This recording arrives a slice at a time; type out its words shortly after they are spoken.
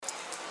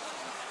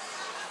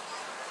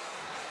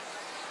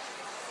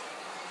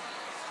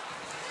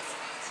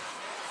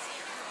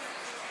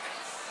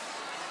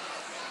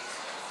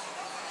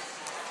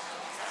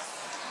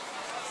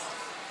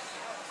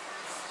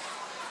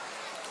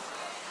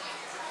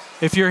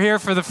If you're here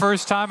for the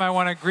first time, I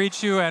want to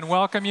greet you and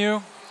welcome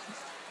you.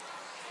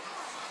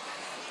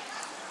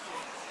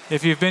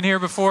 If you've been here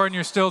before and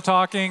you're still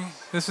talking,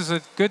 this is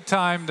a good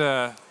time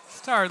to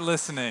start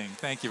listening.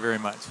 Thank you very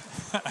much.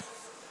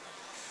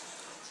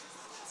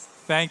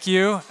 Thank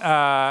you.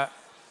 My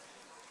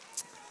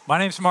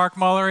name's Mark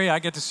Mullery. I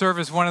get to serve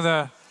as one of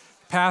the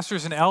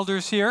pastors and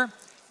elders here.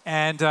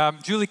 And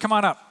Julie, come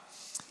on up.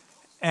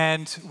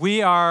 And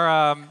we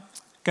are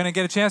going to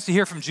get a chance to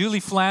hear from Julie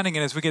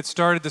Flanagan as we get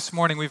started this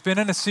morning. We've been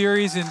in a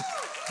series in...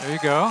 There you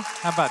go.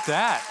 How about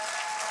that?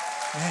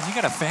 Man, you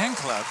got a fan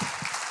club.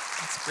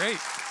 That's great.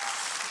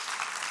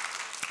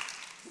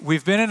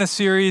 We've been in a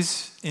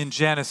series in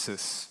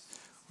Genesis.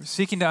 We're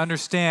seeking to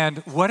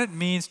understand what it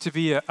means to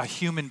be a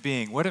human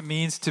being, what it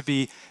means to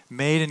be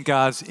made in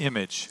God's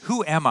image.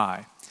 Who am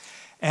I?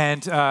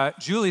 And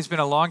Julie's been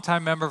a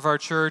longtime member of our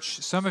church.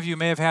 Some of you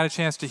may have had a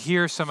chance to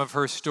hear some of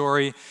her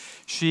story.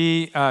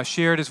 She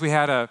shared as we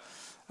had a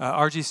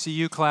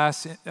RGCU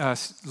class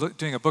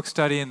doing a book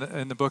study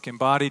in the book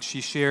Embodied. She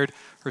shared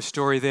her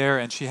story there,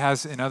 and she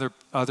has in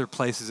other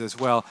places as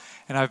well.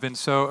 And I've been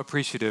so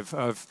appreciative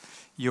of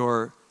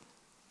your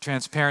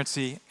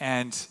transparency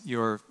and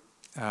your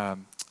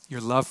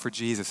love for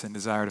Jesus and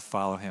desire to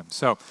follow him.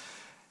 So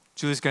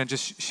Julie's going to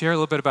just share a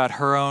little bit about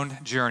her own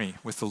journey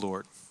with the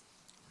Lord.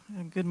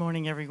 Good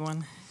morning,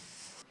 everyone.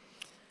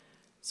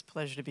 It's a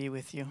pleasure to be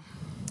with you.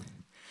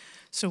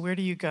 So where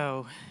do you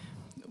go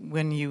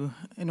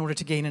in order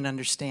to gain an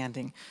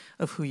understanding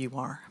of who you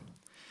are?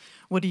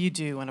 What do you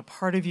do when a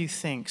part of you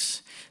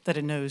thinks that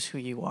it knows who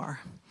you are?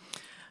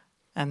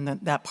 And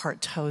that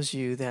part tells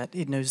you that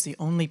it knows the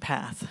only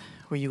path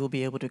where you will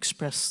be able to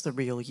express the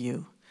real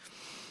you,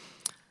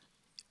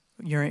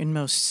 your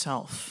inmost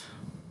self,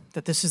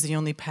 that this is the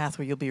only path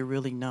where you'll be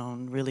really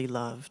known, really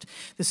loved.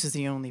 This is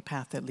the only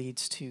path that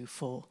leads to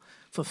full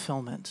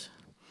fulfillment.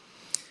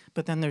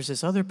 But then there's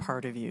this other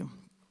part of you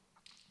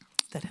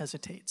that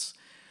hesitates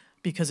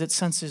because it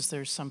senses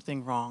there's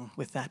something wrong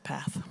with that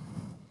path,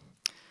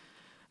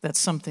 that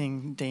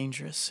something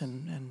dangerous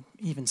and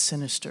even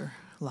sinister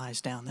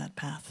lies down that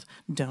path.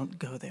 Don't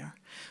go there.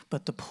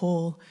 But the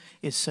pull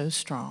is so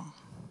strong,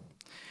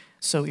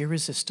 so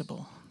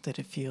irresistible, that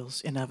it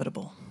feels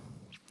inevitable.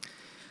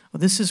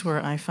 Well, this is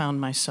where I found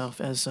myself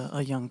as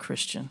a young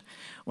Christian.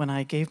 When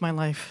I gave my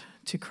life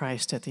to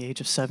Christ at the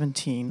age of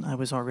 17, I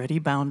was already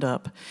bound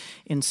up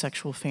in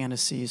sexual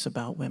fantasies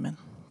about women.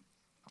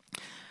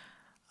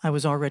 I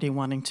was already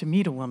wanting to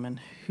meet a woman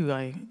who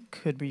I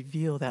could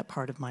reveal that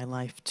part of my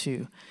life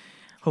to,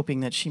 hoping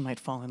that she might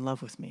fall in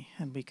love with me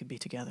and we could be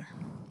together.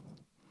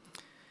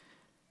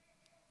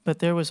 But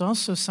there was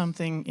also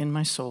something in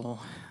my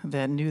soul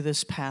that knew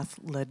this path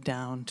led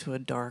down to a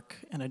dark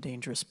and a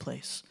dangerous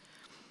place,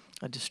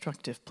 a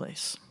destructive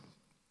place.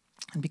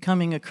 And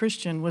becoming a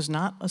Christian was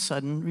not a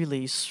sudden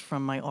release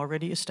from my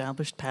already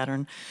established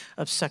pattern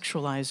of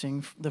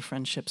sexualizing the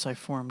friendships I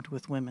formed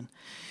with women.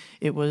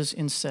 It was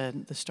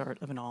instead the start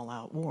of an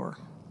all-out war.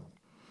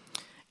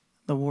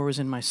 The war was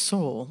in my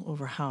soul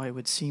over how I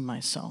would see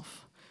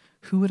myself.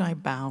 Who would I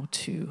bow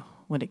to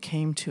when it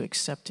came to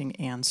accepting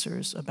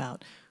answers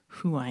about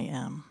who I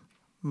am,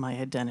 my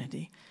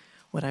identity?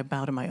 Would I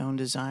bow to my own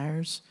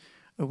desires,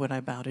 or would I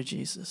bow to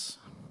Jesus?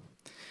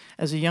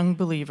 As a young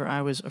believer,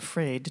 I was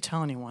afraid to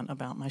tell anyone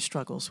about my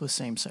struggles with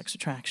same-sex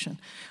attraction.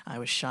 I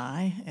was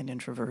shy and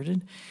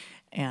introverted,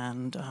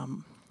 and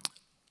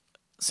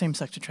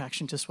same-sex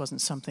attraction just wasn't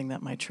something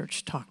that my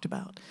church talked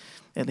about,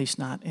 at least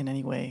not in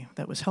any way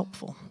that was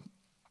helpful.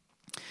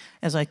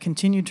 As I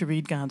continued to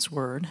read God's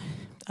Word,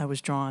 I was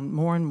drawn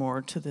more and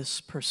more to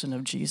this person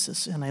of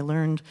Jesus, and I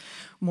learned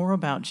more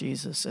about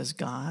Jesus as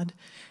God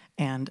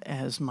and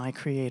as my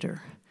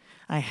Creator.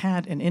 I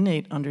had an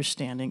innate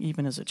understanding,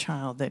 even as a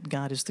child, that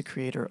God is the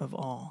creator of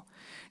all.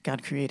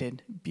 God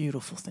created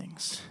beautiful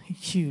things,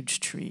 huge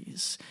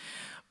trees,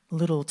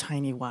 little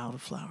tiny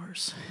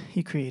wildflowers.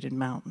 He created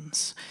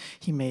mountains.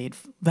 He made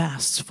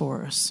vast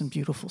forests and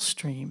beautiful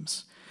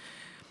streams.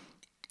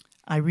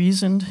 I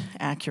reasoned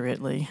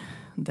accurately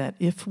that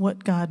if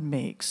what God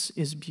makes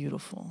is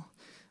beautiful,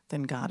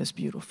 then God is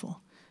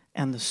beautiful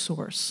and the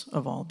source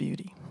of all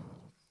beauty.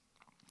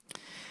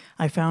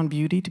 I found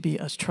beauty to be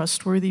a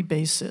trustworthy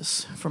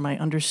basis for my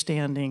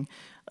understanding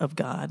of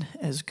God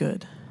as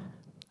good.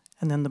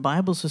 And then the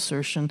Bible's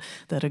assertion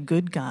that a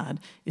good God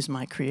is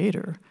my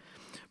creator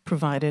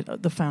provided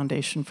the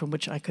foundation from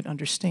which I could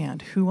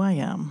understand who I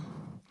am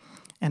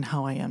and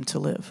how I am to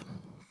live.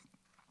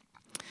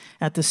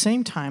 At the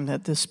same time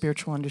that this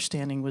spiritual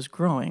understanding was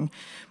growing,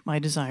 my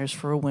desires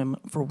for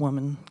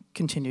woman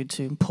continued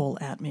to pull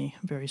at me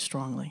very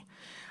strongly.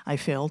 I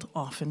failed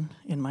often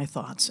in my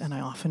thoughts, and I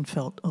often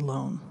felt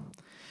alone.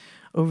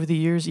 Over the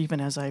years,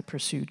 even as I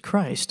pursued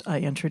Christ, I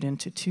entered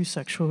into 2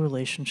 sexual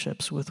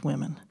relationships with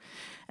women.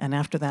 And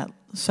after that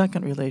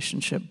second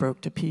relationship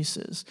broke to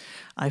pieces,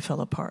 I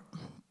fell apart.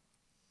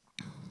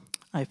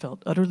 I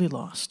felt utterly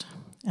lost,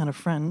 and a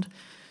friend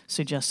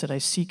suggested I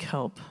seek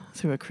help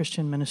through a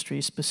Christian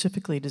ministry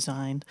specifically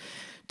designed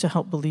to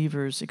help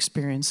believers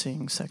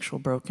experiencing sexual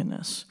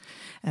brokenness.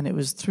 And it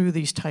was through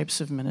these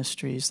types of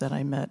ministries that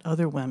I met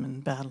other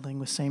women battling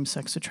with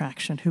same-sex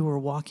attraction who were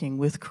walking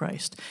with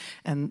Christ.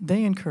 And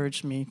they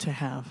encouraged me to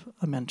have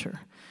a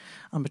mentor,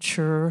 a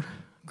mature,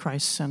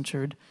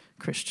 Christ-centered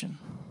Christian.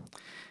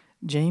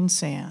 Jane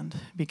Sand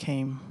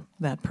became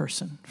that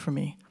person for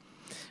me.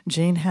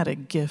 Jane had a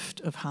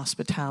gift of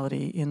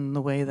hospitality in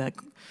the way that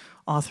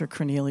author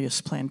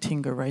Cornelius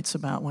Plantinga writes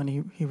about when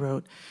he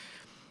wrote,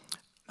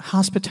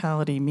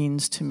 "Hospitality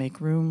means to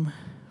make room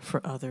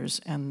for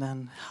others and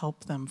then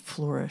help them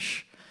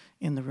flourish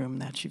in the room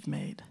that you've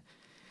made."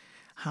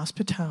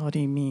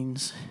 Hospitality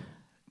means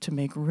to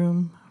make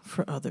room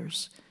for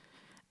others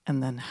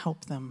and then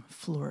help them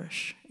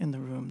flourish in the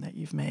room that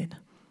you've made.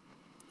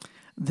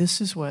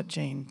 This is what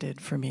Jane did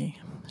for me.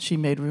 She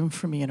made room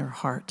for me in her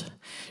heart.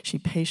 She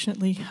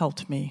patiently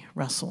helped me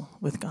wrestle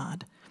with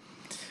God.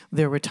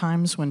 There were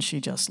times when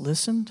she just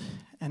listened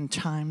and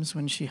times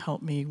when she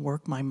helped me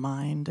work my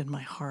mind and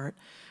my heart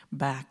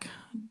back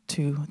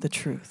to the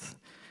truth.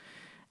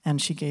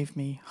 And she gave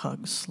me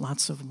hugs,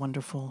 lots of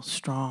wonderful,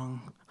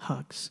 strong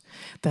hugs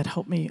that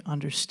helped me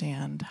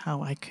understand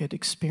how I could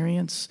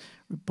experience,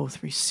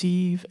 both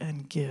receive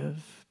and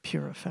give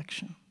pure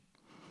affection.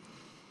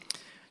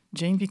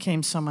 Jane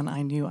became someone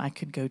I knew I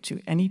could go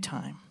to any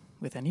time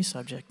with any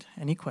subject,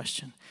 any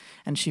question,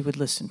 and she would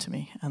listen to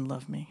me and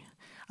love me.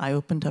 I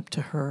opened up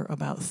to her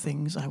about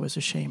things I was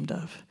ashamed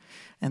of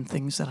and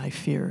things that I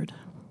feared.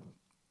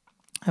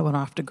 I would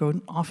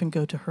often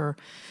go to her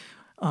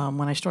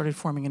when I started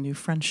forming a new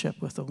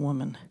friendship with a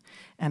woman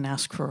and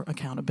ask for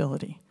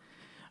accountability.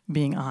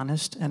 Being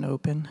honest and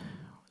open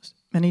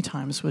many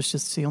times was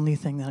just the only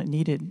thing that I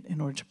needed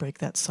in order to break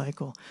that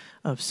cycle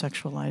of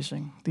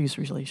sexualizing these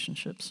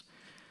relationships.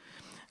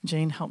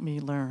 Jane helped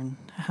me learn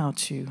how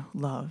to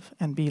love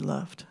and be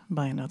loved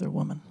by another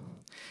woman.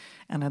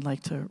 And I'd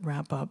like to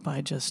wrap up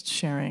by just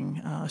sharing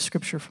a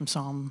scripture from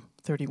Psalm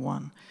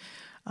 31,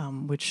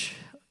 which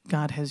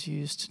God has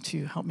used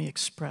to help me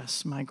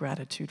express my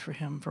gratitude for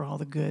him for all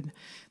the good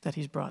that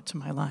he's brought to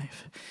my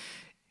life.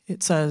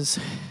 It says,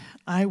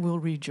 "I will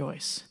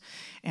rejoice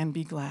and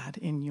be glad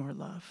in your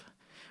love,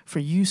 for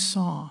you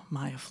saw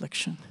my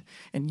affliction,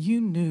 and you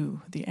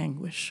knew the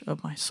anguish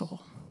of my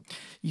soul.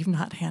 You've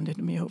not handed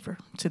me over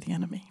to the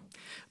enemy,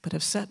 but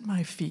have set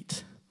my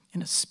feet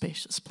in a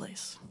spacious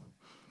place."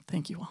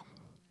 Thank you all.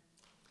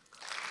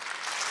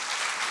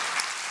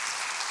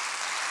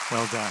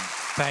 Well done.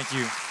 Thank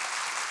you.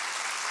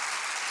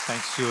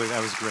 Thanks, Julie.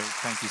 That was great.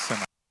 Thank you so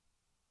much.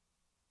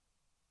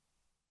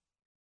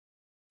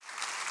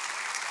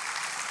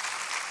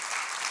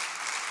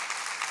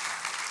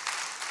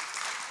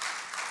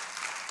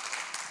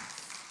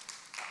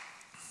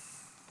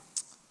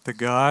 The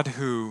God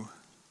who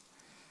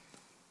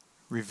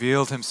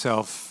revealed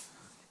himself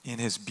in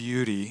his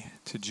beauty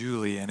to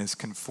Julie and is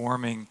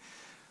conforming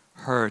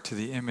her to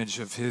the image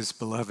of his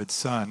beloved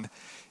Son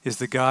is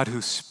the God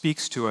who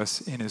speaks to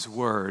us in his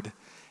word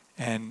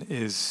and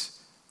is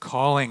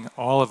calling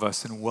all of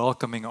us and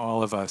welcoming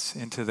all of us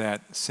into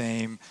that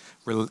same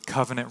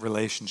covenant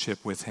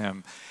relationship with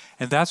him.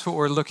 And that's what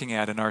we're looking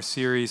at in our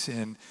series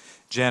in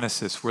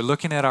Genesis. We're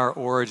looking at our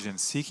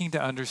origins, seeking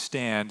to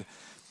understand,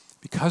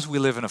 because we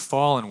live in a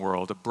fallen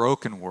world, a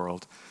broken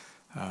world,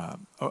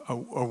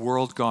 a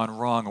world gone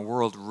wrong, a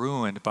world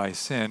ruined by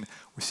sin,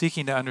 we're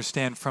seeking to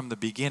understand from the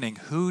beginning,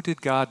 who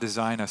did God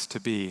design us to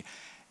be?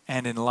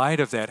 And in light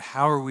of that,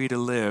 how are we to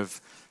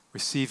live,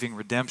 receiving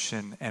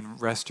redemption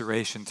and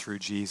restoration through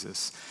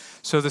Jesus?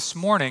 So this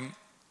morning,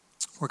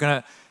 we're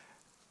going to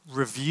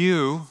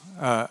review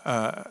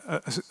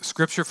a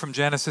scripture from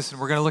Genesis, and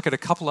we're going to look at a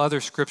couple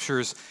other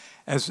scriptures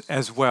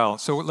as well.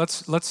 So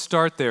let's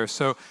start there.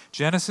 So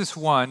Genesis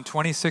 1,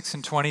 26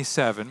 and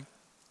 27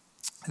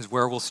 is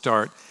where we'll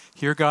start.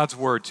 Hear God's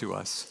word to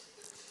us.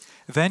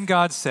 Then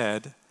God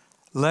said,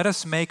 "Let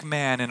us make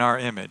man in our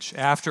image,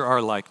 after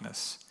our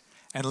likeness,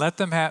 and let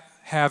them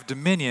have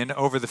dominion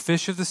over the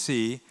fish of the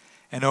sea,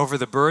 and over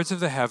the birds of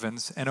the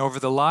heavens, and over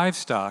the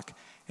livestock,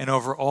 and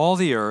over all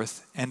the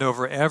earth, and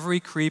over every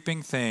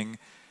creeping thing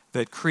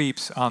that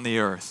creeps on the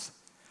earth."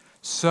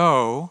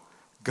 So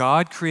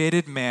God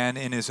created man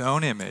in his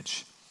own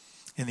image.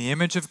 In the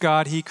image of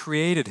God he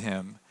created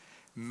him.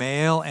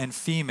 Male and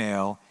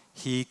female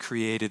he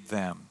created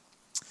them.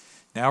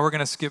 Now we're going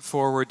to skip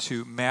forward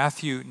to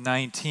Matthew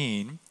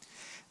 19.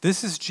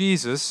 This is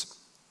Jesus.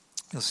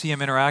 You'll see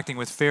him interacting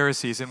with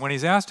Pharisees. And when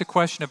he's asked a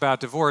question about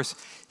divorce,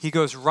 he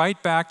goes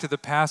right back to the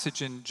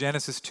passage in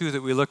Genesis 2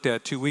 that we looked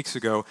at 2 weeks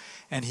ago,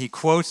 and he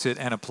quotes it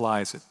and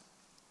applies it.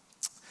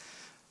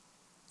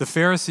 The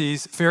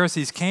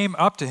Pharisees came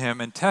up to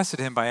him and tested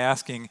him by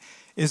asking,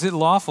 "Is it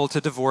lawful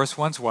to divorce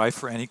one's wife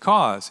for any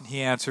cause?" And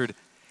he answered,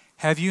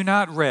 "Have you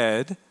not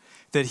read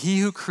that he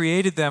who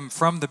created them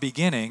from the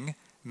beginning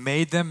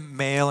made them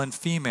male and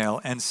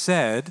female, and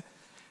said,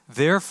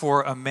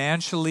 'Therefore a man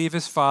shall leave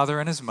his father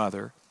and his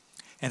mother,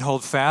 and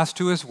hold fast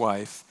to his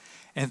wife,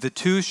 and the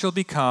two shall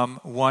become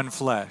one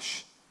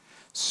flesh.'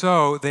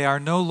 So they are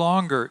no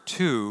longer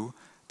two,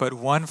 but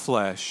one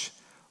flesh.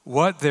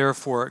 What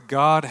therefore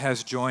God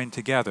has joined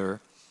together,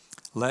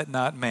 let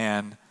not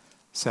man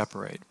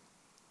separate.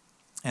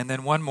 And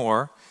then one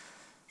more.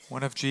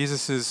 One of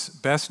Jesus'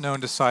 best-known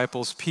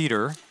disciples,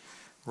 Peter,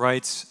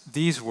 writes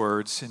these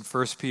words in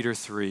 1 Peter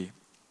 3,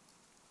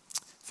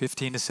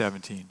 15 to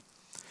 17.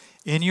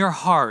 In your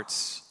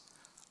hearts,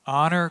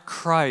 honor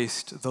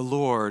Christ the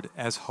Lord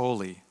as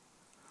holy,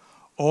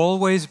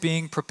 always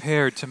being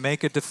prepared to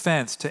make a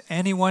defense to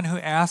anyone who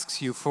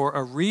asks you for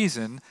a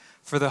reason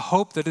for the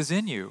hope that is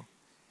in you.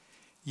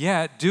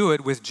 Yet do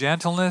it with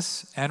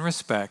gentleness and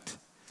respect,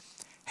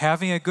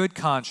 having a good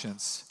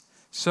conscience,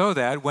 so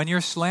that when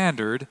you're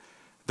slandered,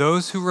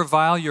 those who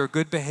revile your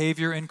good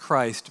behavior in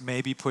Christ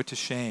may be put to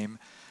shame,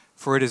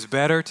 for it is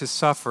better to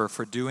suffer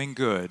for doing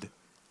good,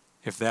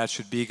 if that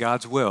should be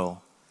God's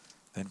will,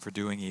 than for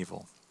doing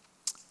evil.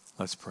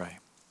 Let's pray.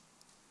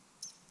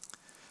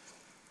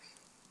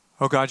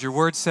 Oh God, your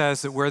word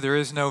says that where there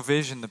is no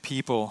vision, the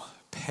people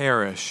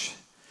perish,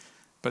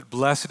 but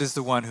blessed is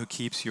the one who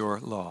keeps your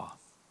law.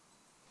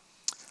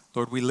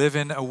 Lord, we live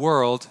in a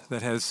world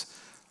that has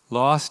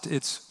lost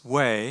its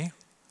way,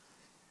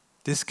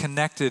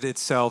 disconnected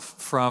itself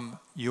from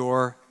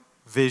your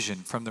vision,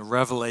 from the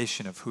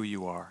revelation of who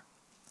you are.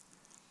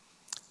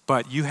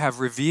 But you have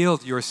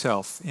revealed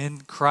yourself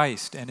in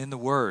Christ and in the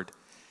Word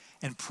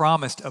and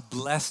promised a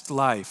blessed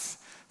life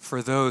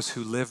for those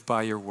who live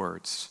by your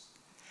words.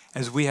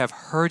 As we have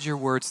heard your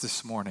words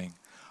this morning,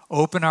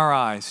 open our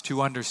eyes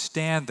to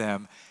understand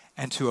them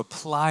and to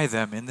apply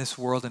them in this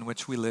world in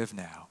which we live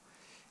now.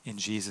 In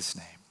Jesus'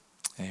 name,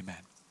 amen.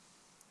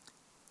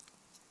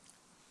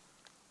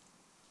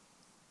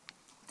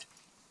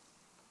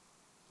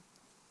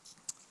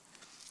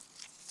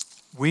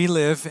 We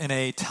live in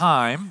a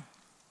time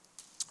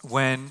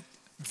when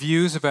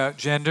views about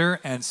gender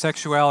and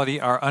sexuality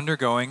are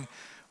undergoing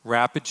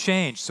rapid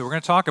change. So we're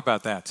going to talk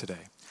about that today.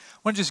 I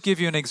want to just give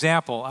you an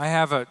example. I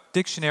have a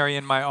dictionary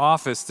in my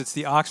office that's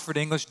the Oxford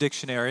English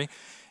Dictionary.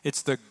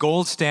 It's the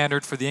gold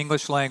standard for the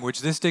English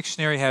language. This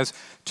dictionary has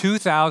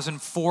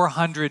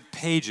 2,400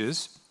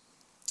 pages.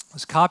 It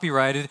was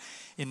copyrighted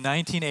in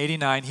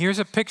 1989. Here's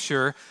a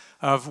picture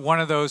of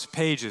one of those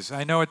pages.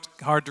 I know it's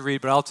hard to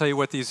read, but I'll tell you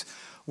what these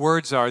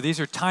words are. These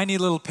are tiny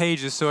little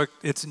pages, so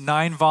it's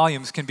 9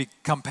 volumes can be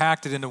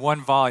compacted into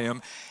one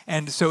volume.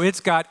 And so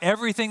it's got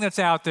everything that's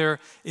out there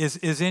is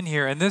in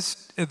here. And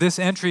this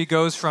entry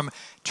goes from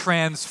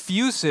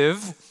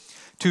transfusive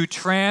to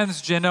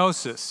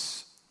transgenosis.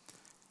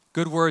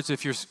 Good words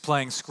if you're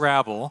playing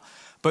Scrabble.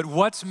 But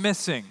what's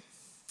missing?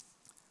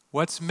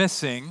 What's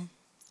missing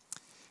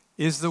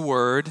is the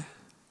word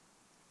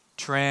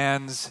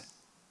transgender.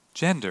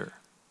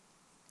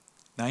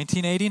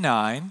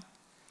 1989,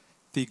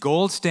 the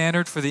gold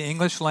standard for the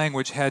English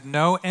language had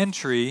no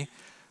entry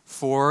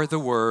for the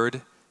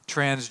word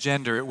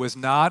transgender. It was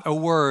not a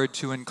word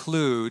to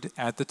include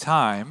at the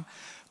time.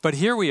 But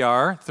here we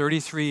are,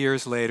 33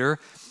 years later,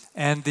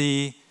 and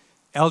the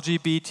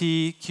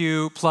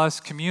LGBTQ plus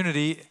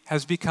community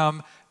has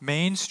become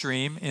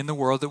mainstream in the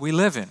world that we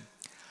live in.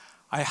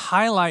 I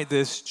highlight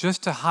this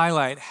just to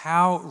highlight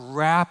how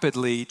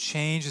rapidly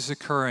change is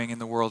occurring in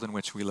the world in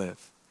which we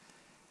live.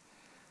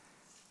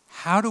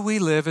 How do we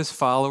live as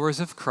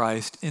followers of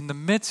Christ in the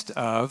midst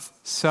of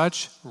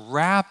such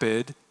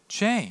rapid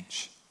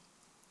change?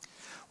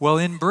 Well,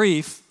 in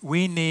brief,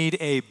 we need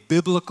a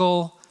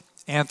biblical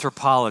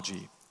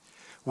anthropology.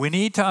 We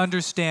need to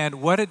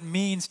understand what it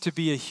means to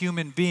be a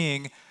human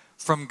being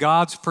from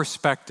God's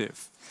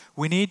perspective.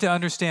 We need to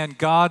understand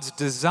God's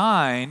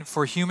design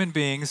for human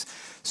beings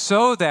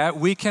so that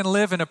we can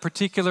live in a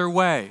particular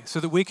way, so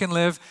that we can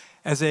live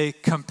as a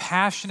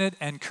compassionate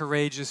and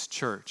courageous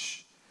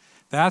church.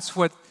 That's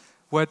what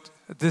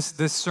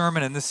this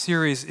sermon and this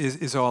series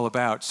is all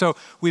about. So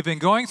we've been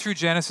going through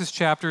Genesis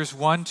chapters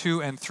 1,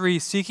 2, and 3,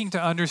 seeking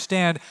to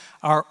understand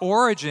our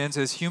origins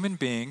as human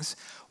beings,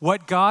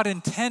 what God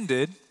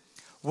intended,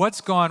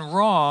 what's gone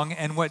wrong,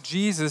 and what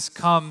Jesus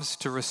comes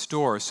to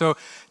restore. So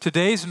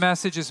today's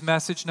message is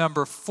message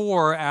number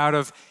 4 out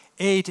of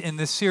 8 in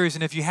this series.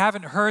 And if you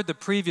haven't heard the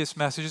previous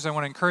messages, I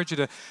want to encourage you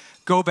to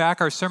go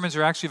back. Our sermons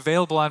are actually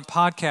available on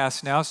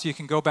podcasts now, so you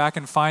can go back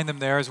and find them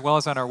there as well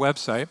as on our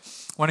website.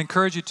 I want to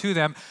encourage you to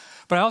them.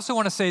 But I also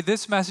want to say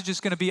this message is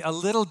going to be a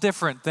little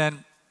different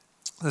than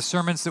the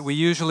sermons that we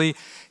usually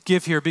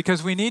give here,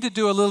 because we need to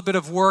do a little bit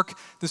of work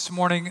this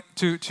morning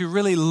to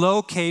really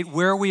locate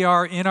where we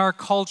are in our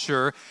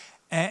culture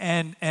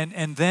and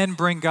then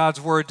bring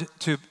God's word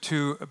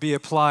to be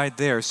applied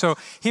there. So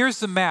here's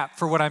the map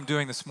for what I'm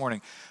doing this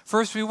morning.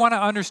 First, we want to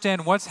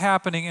understand what's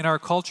happening in our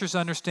culture's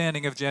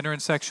understanding of gender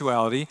and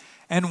sexuality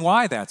and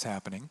why that's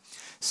happening.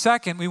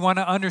 Second, we want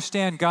to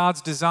understand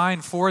God's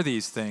design for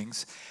these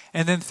things.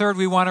 And then third,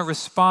 we want to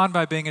respond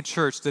by being a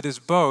church that is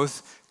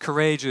both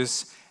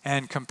courageous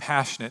and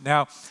compassionate.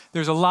 Now,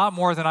 there's a lot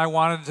more than I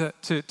wanted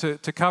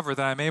to cover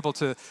that I'm able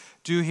to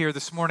do here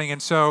this morning, and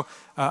so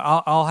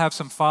I'll have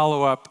some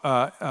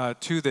follow-up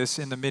to this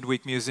in the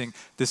midweek musing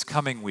this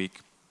coming week.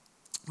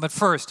 But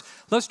first,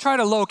 let's try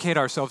to locate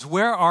ourselves.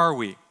 Where are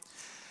we?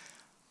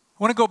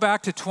 I want to go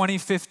back to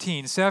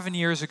 2015, 7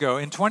 years ago.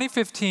 In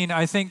 2015,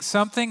 I think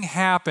something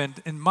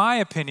happened, in my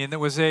opinion, that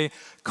was a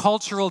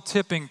cultural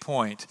tipping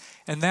point.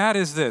 And that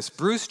is this.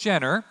 Bruce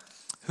Jenner,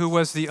 who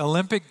was the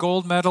Olympic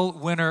gold medal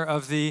winner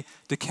of the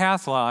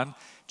decathlon,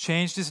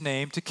 changed his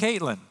name to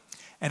Caitlyn.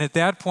 And at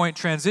that point,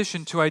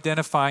 transitioned to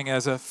identifying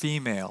as a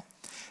female.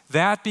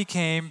 That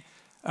became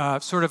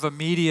sort of a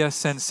media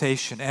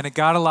sensation, and it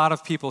got a lot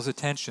of people's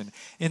attention.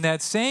 In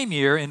that same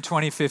year, in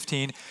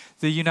 2015,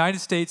 the United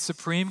States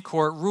Supreme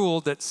Court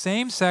ruled that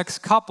same-sex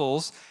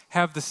couples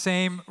have the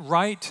same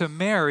right to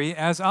marry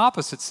as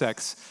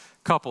opposite-sex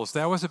couples.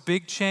 That was a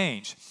big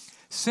change.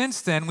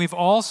 Since then, we've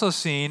also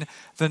seen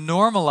the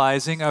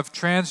normalizing of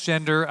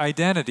transgender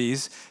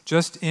identities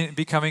just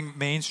becoming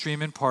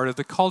mainstream and part of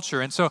the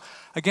culture. And so,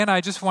 again,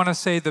 I just want to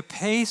say the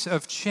pace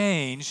of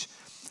change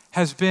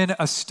has been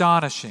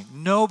astonishing.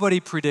 Nobody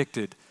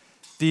predicted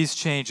these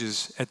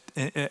changes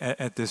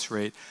at this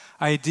rate.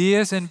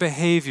 Ideas and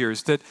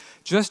behaviors that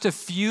just a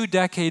few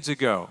decades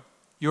ago,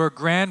 your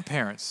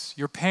grandparents,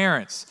 your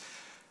parents,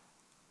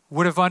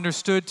 would have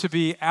understood to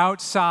be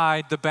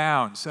outside the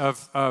bounds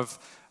of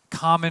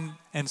common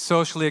and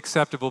socially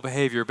acceptable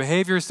behavior.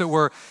 Behaviors that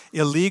were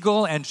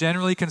illegal and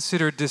generally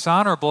considered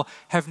dishonorable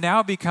have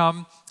now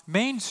become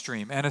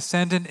mainstream and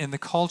ascendant in the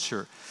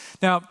culture.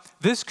 Now,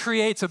 this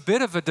creates a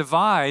bit of a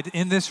divide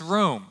in this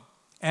room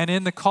and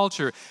in the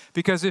culture,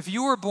 because if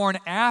you were born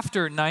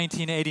after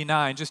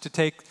 1989, just to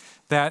take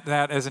that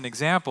as an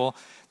example,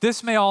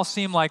 this may all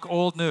seem like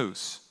old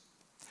news.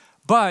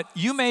 But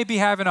you may be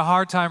having a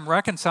hard time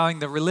reconciling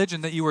the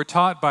religion that you were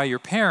taught by your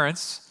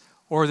parents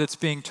or that's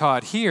being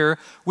taught here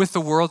with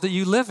the world that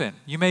you live in.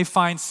 You may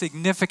find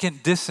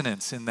significant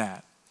dissonance in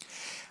that.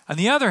 On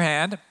the other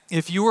hand,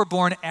 if you were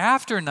born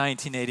after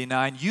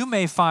 1989, you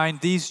may find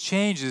these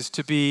changes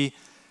to be,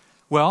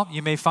 well,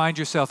 you may find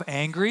yourself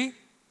angry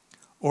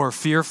or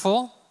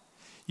fearful.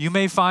 You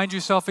may find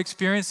yourself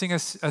experiencing a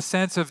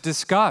sense of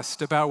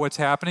disgust about what's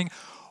happening,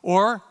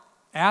 or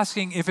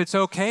asking if it's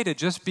okay to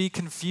just be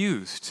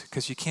confused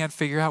because you can't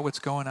figure out what's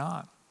going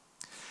on.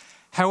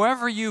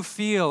 However you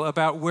feel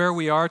about where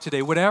we are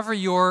today, whatever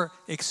your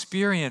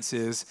experience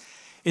is,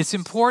 it's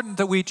important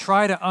that we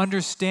try to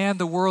understand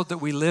the world that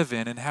we live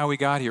in and how we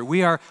got here.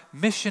 We are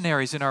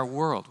missionaries in our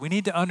world. We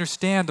need to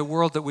understand the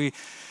world that we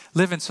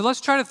live in. So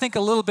let's try to think a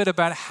little bit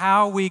about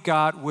how we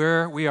got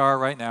where we are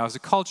right now as a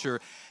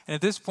culture. And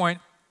at this point,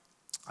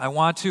 I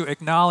want to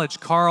acknowledge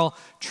Carl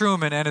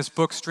Trueman and his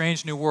book,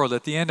 Strange New World.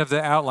 At the end of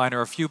the outline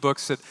are a few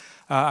books that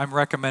I'm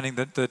recommending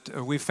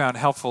that we found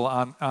helpful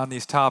on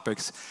these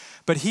topics.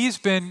 But he's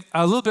been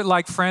a little bit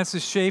like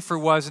Francis Schaeffer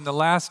was in the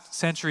last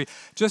century,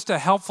 just a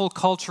helpful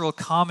cultural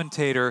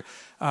commentator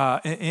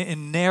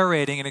in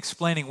narrating and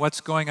explaining what's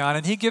going on.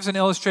 And he gives an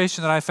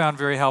illustration that I found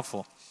very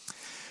helpful.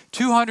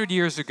 200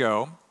 years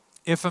ago,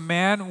 if a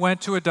man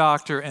went to a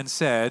doctor and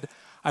said,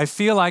 "I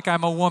feel like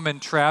I'm a woman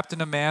trapped in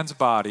a man's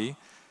body,"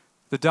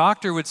 the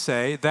doctor would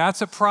say,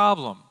 "That's a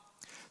problem.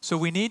 So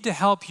we need to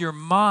help your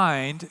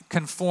mind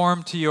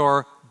conform to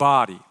your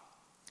body."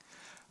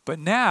 But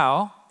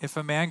now, if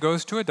a man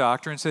goes to a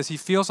doctor and says he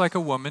feels like a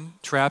woman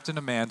trapped in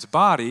a man's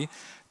body,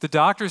 the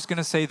doctor is going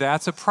to say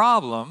that's a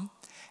problem,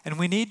 and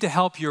we need to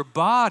help your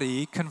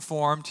body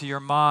conform to your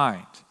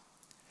mind.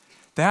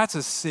 That's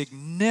a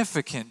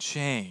significant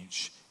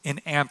change in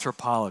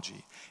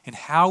anthropology, in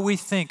how we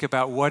think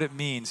about what it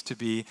means to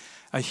be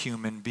a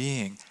human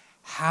being.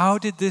 How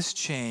did this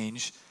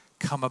change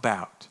come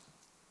about?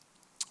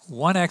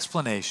 One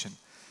explanation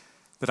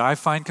that I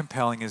find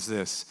compelling is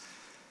this.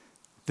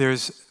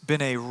 There's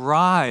been a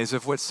rise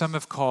of what some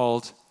have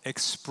called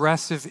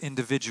expressive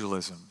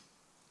individualism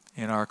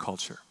in our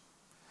culture.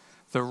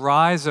 The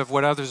rise of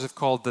what others have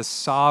called the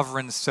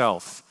sovereign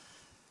self.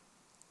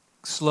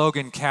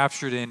 Slogan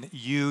captured in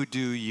 "You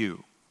do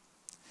you."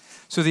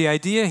 So the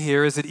idea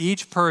here is that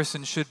each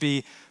person should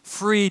be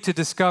free to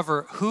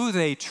discover who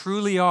they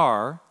truly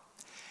are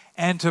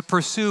and to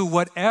pursue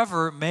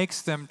whatever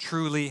makes them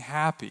truly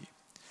happy.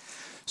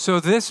 So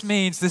this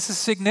is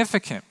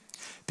significant.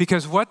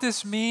 Because what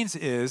this means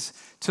is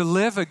to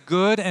live a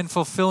good and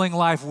fulfilling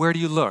life, where do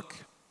you look?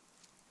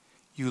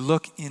 You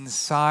look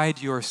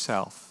inside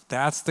yourself.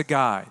 That's the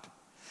guide.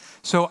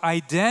 So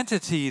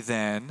identity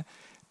then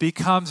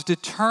becomes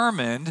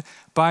determined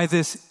by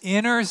this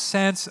inner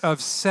sense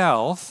of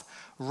self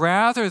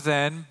rather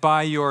than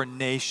by your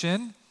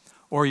nation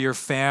or your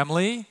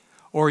family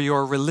or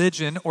your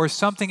religion or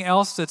something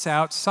else that's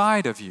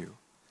outside of you.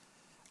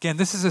 Again,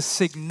 this is a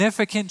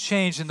significant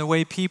change in the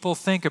way people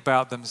think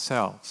about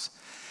themselves.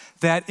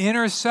 That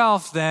inner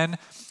self then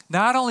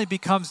not only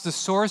becomes the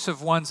source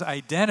of one's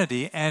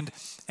identity and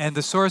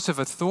the source of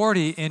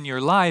authority in your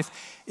life,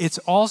 it's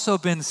also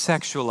been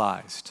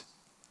sexualized.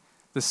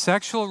 The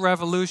sexual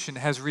revolution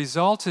has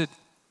resulted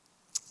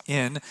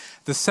in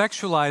the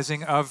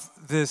sexualizing of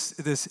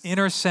this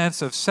inner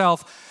sense of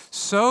self,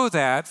 so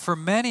that for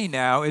many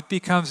now it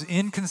becomes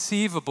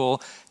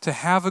inconceivable to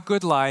have a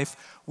good life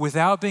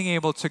without being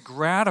able to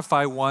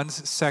gratify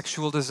one's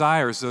sexual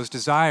desires, those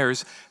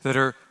desires that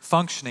are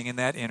functioning in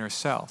that inner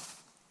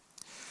self.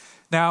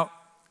 Now,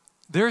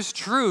 there's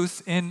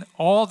truth in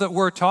all that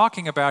we're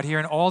talking about here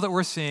and all that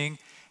we're seeing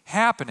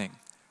happening,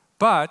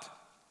 but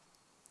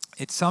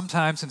it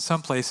sometimes in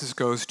some places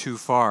goes too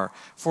far.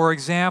 For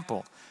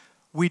example,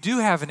 we do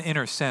have an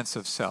inner sense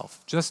of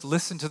self. Just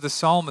listen to the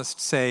psalmist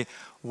say,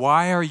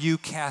 "Why are you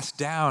cast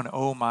down,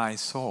 O my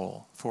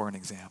soul?" for an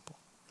example.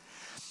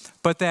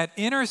 But that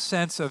inner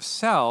sense of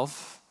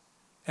self,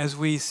 as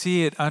we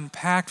see it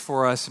unpacked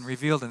for us and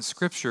revealed in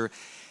Scripture,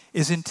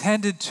 is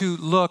intended to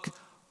look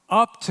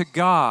up to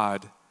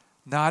God,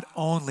 not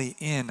only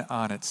in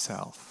on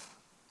itself.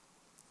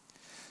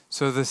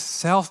 So the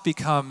self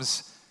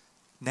becomes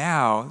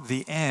now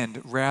the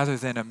end rather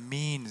than a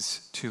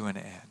means to an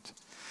end.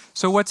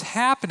 So what's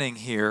happening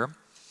here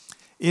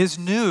is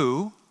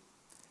new,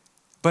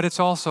 but it's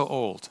also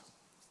old.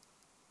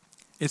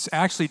 It's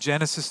actually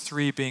Genesis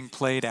 3 being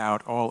played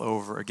out all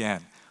over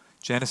again.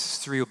 Genesis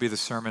 3 will be the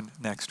sermon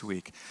next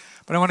week.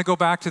 But I want to go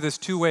back to this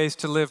 2 Ways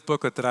to Live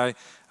booklet that I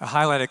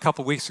highlighted a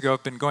couple weeks ago.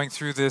 I've been going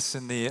through this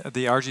in the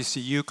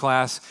RGCU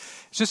class.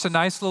 It's just a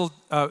nice little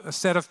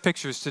set of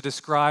pictures to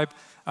describe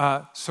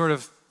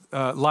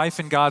life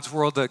in God's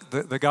world,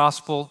 the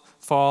gospel,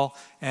 fall,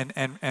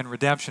 and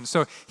redemption.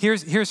 So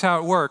here's how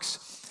it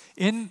works.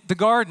 In the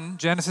garden,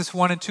 Genesis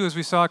 1 and 2, as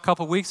we saw a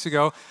couple weeks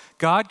ago,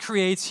 God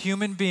creates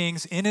human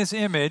beings in his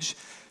image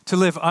to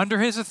live under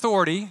his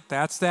authority.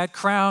 That's that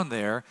crown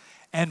there.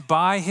 And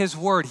by his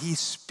word, he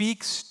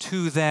speaks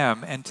to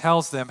them and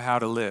tells them how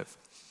to live.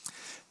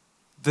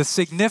 The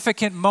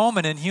significant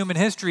moment in human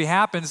history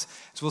happens,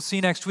 as we'll see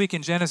next week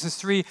in Genesis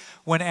 3,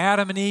 when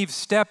Adam and Eve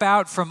step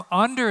out from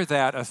under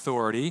that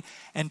authority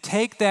and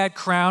take that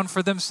crown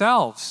for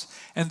themselves.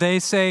 And they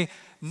say,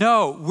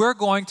 "No, we're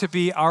going to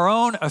be our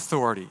own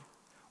authority.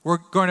 We're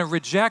going to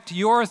reject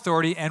your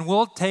authority and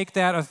we'll take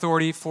that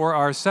authority for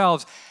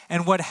ourselves."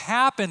 And what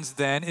happens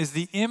then is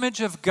the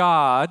image of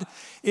God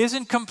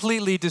isn't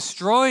completely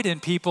destroyed in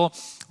people,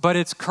 but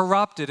it's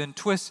corrupted and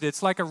twisted.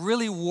 It's like a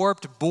really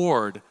warped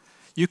board.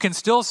 You can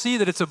still see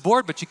that it's a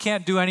board, but you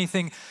can't do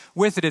anything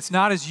with it. It's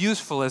not as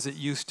useful as it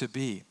used to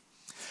be.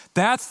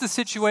 That's the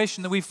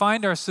situation that we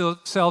find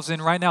ourselves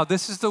in right now.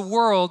 This is the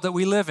world that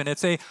we live in.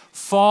 It's a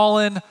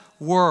fallen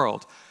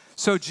world.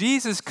 So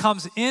Jesus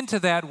comes into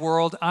that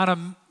world on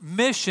a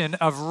mission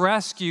of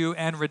rescue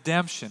and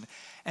redemption.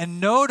 And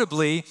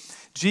notably,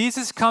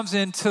 Jesus comes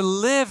in to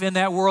live in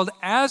that world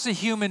as a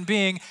human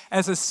being,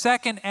 as a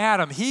second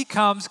Adam. He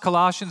comes,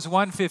 Colossians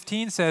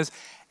 1:15 says,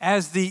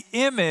 as the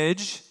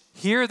image,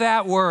 hear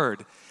that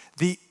word,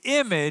 the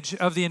image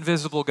of the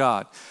invisible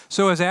God.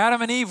 So as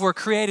Adam and Eve were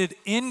created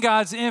in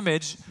God's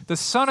image, the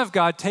Son of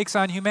God takes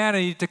on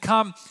humanity to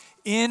come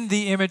in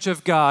the image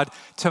of God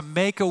to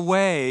make a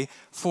way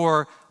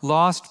for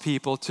lost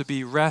people to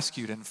be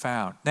rescued and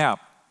found. Now,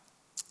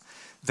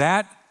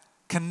 that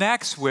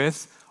connects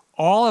with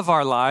all of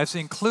our lives,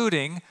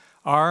 including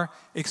our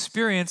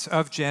experience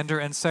of gender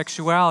and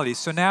sexuality.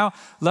 So now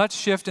let's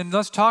shift and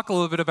let's talk a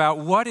little bit about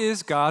what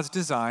is God's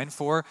design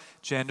for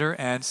gender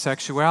and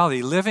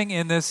sexuality. Living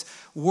in this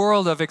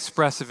world of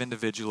expressive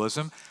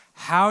individualism,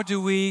 how do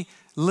we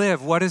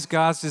live? What is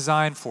God's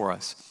design for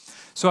us?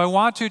 So I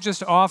want to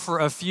just offer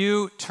a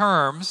few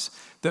terms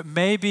that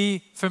may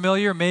be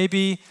familiar,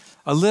 maybe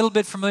a little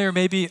bit familiar,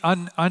 maybe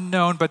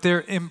unknown, but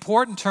they're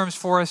important terms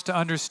for us to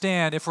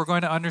understand if we're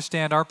going to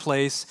understand our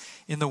place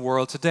in the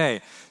world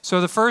today.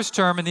 So the first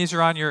term, and these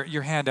are on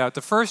your handout,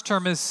 the first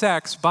term is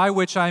sex, by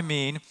which I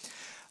mean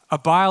a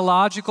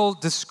biological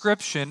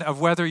description of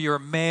whether you're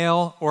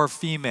male or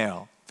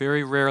female.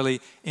 Very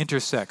rarely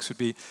intersex would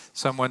be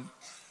someone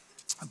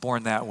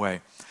born that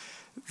way.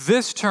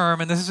 This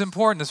term, and this is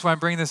important, that's why I'm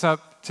bringing this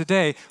up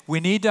today, we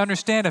need to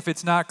understand, if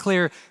it's not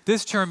clear,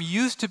 this term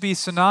used to be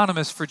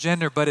synonymous for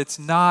gender, but it's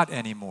not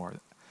anymore.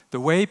 The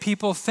way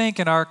people think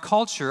in our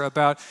culture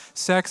about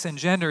sex and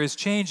gender is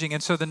changing,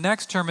 and so the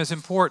next term is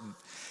important.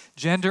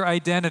 Gender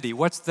identity,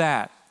 what's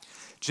that?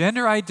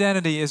 Gender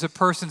identity is a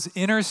person's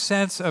inner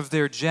sense of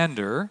their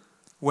gender,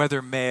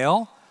 whether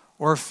male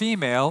or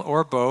female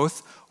or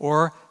both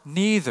or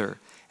neither.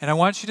 And I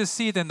want you to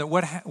see then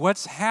that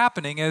what's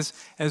happening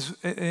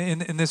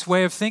in this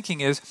way of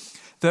thinking is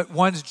that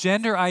one's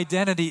gender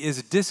identity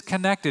is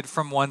disconnected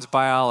from one's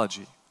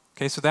biology.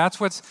 Okay, so that's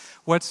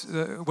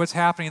what's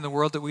happening in the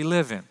world that we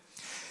live in.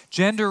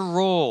 Gender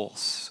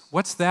roles,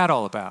 what's that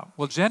all about?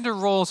 Well, gender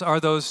roles are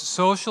those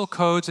social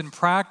codes and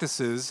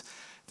practices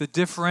that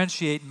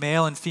differentiate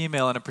male and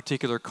female in a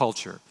particular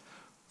culture.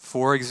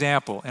 For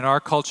example, in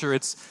our culture,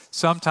 it's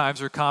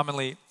sometimes or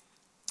commonly,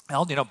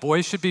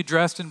 boys should be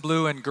dressed in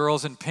blue and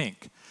girls in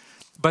pink.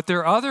 But there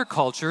are other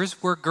cultures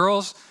where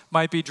girls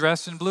might be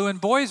dressed in blue and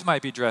boys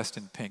might be dressed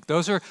in pink.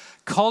 Those are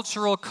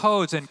cultural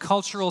codes and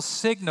cultural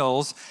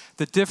signals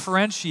that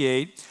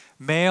differentiate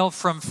male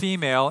from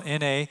female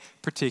in a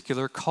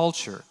particular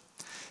culture.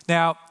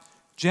 Now,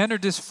 gender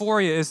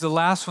dysphoria is the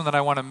last one that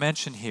I want to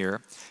mention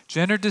here.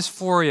 Gender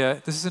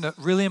dysphoria, this is a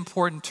really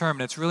important term,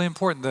 and it's really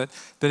important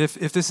that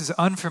if this is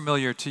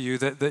unfamiliar to you,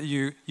 that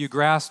you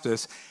grasp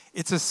this.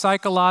 It's a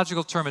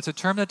psychological term. It's a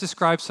term that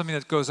describes something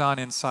that goes on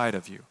inside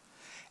of you.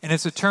 And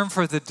it's a term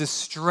for the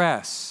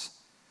distress,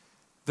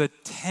 the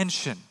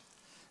tension,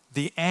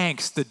 the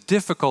angst, the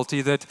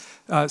difficulty that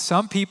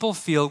some people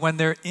feel when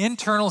their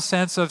internal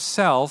sense of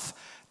self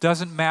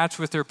doesn't match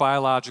with their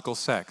biological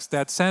sex.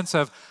 That sense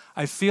of,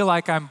 I feel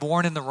like I'm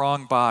born in the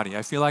wrong body.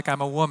 I feel like I'm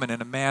a woman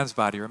in a man's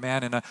body or a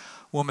man in a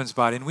woman's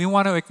body. And we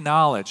want to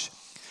acknowledge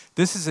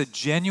this is a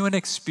genuine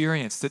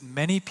experience that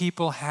many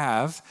people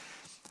have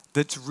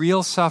that's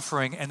real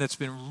suffering and that's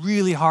been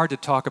really hard to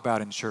talk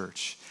about in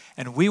church.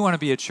 And we want to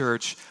be a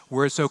church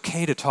where it's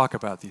okay to talk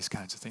about these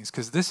kinds of things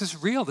because this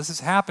is real, this is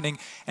happening,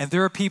 and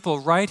there are people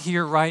right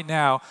here, right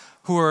now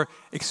who are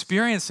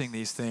experiencing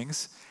these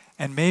things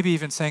and maybe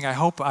even saying, I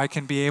hope I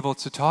can be able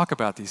to talk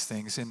about these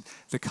things in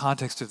the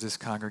context of this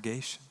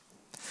congregation.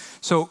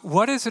 So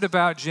what is it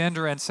about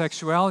gender and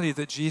sexuality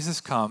that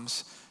Jesus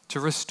comes to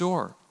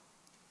restore?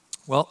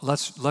 Well,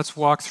 let's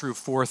walk through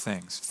 4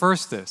 things.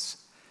 First, this.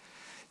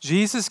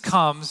 Jesus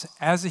comes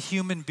as a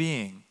human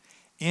being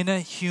in a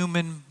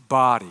human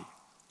body.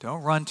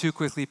 Don't run too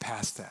quickly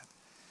past that.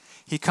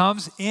 He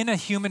comes in a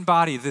human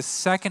body, this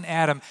second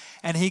Adam,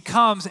 and he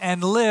comes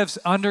and lives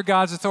under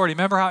God's authority.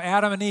 Remember how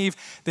Adam and Eve,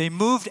 they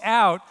moved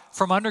out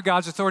from under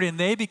God's authority and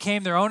they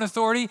became their own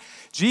authority?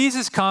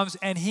 Jesus comes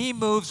and he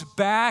moves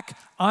back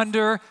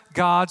under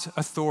God's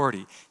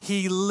authority.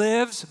 He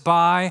lives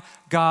by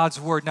God's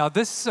word. Now,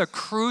 this is a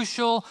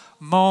crucial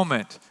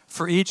moment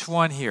for each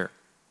one here.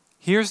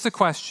 Here's the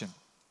question.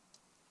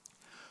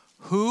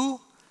 Who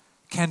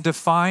can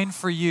define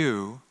for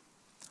you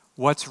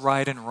what's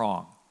right and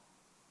wrong?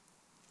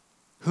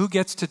 Who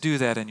gets to do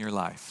that in your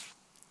life?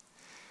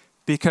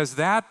 Because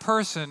that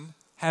person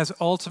has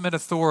ultimate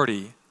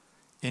authority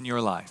in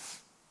your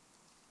life.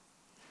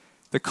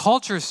 The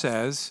culture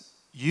says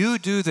you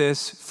do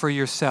this for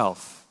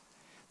yourself.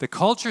 The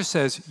culture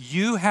says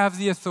you have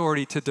the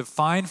authority to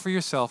define for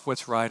yourself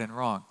what's right and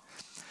wrong.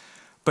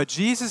 But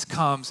Jesus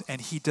comes and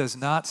he does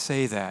not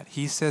say that.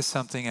 He says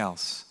something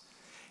else.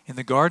 In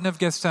the Garden of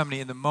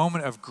Gethsemane, in the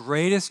moment of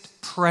greatest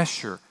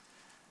pressure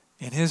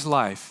in his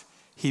life,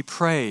 he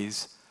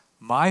prays,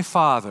 my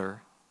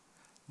Father,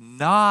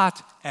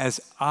 not as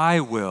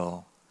I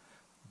will,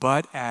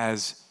 but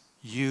as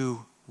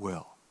you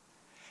will.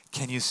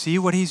 Can you see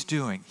what he's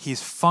doing?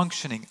 He's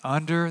functioning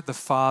under the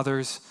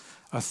Father's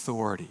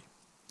authority.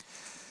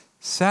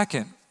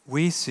 Second,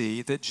 we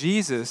see that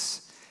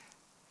Jesus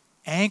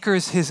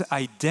anchors his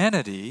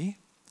identity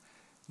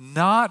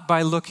not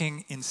by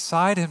looking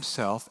inside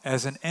himself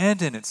as an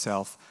end in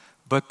itself,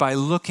 but by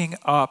looking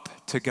up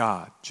to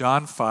God.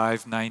 John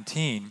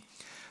 5:19.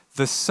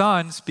 The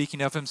Son,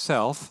 speaking of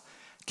himself,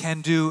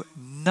 can do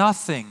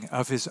nothing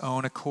of his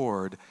own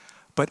accord,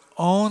 but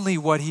only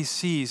what he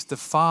sees the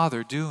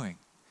Father doing.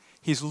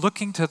 He's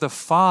looking to the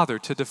Father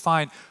to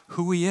define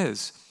who he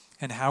is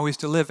and how he's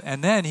to live.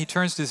 And then he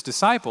turns to his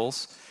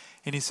disciples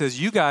and he says,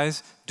 you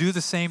guys do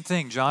the same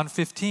thing. John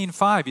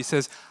 15:5, he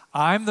says,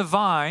 I'm the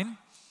vine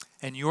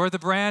and you're the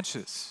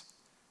branches.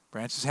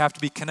 Branches have to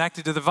be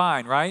connected to the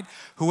vine, right?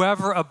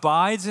 Whoever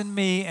abides in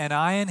me and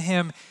I in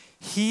him,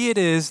 he it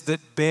is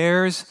that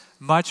bears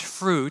much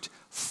fruit,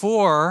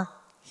 for,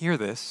 hear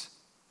this,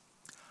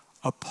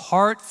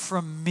 apart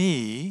from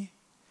me,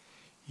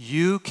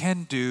 you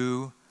can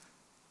do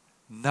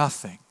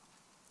nothing.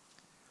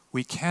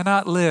 We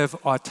cannot live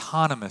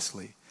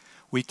autonomously.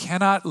 We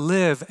cannot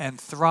live and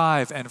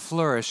thrive and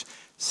flourish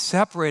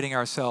separating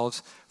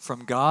ourselves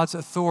from God's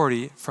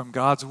authority, from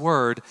God's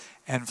word,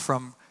 and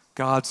from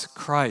God's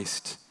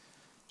Christ,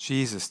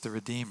 Jesus the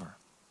Redeemer.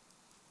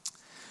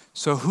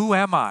 So who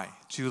am I?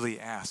 Julie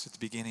asked at the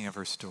beginning of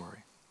her story.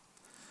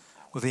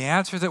 Well, the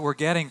answer that we're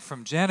getting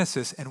from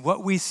Genesis and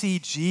what we see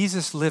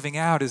Jesus living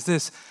out is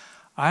this.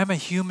 I'm a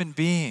human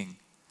being,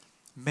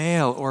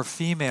 male or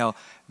female,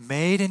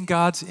 made in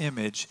God's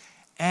image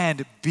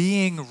and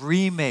being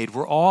remade.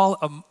 We're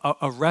all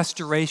a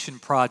restoration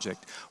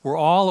project. We're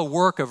all a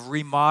work of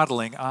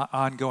remodeling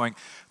ongoing.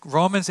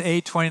 Romans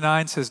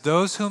 8:29 says,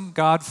 those whom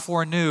God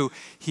foreknew,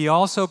 he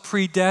also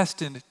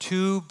predestined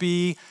to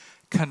be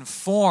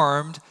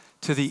conformed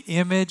to the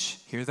image,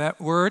 hear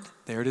that word?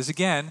 There it is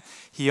again.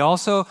 He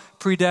also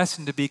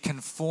predestined to be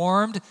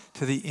conformed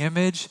to the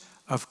image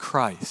of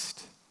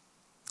Christ.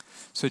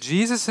 So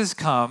Jesus has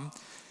come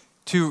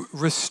to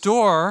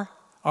restore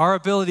our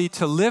ability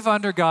to live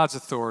under God's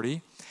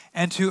authority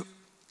and to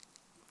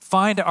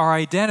find our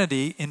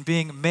identity in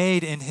being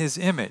made in his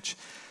image.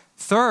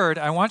 Third,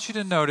 I want you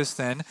to notice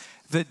then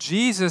that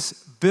Jesus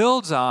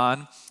builds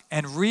on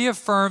and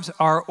reaffirms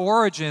our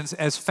origins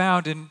as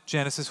found in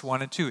Genesis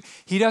 1 and 2.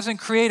 He doesn't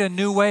create a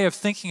new way of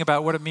thinking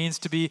about what it means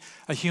to be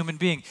a human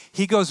being.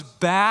 He goes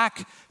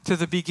back to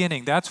the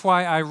beginning. That's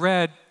why I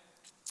read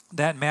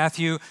that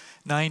Matthew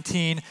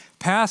 19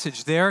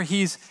 passage. There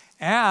he's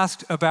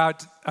asked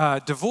about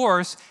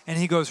divorce, and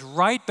he goes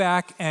right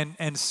back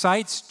and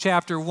cites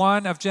chapter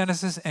 1 of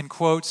Genesis and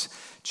quotes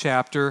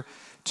chapter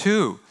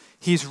 2.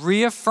 He's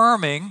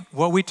reaffirming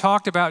what we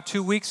talked about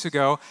 2 weeks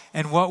ago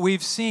and what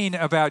we've seen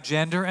about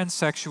gender and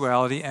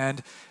sexuality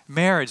and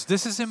marriage.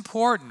 This is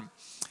important.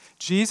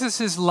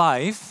 Jesus'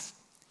 life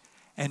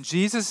and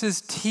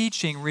Jesus'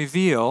 teaching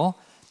reveal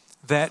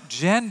that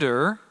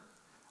gender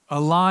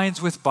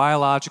aligns with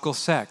biological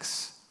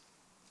sex.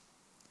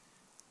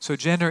 So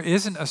gender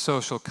isn't a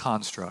social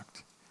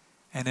construct,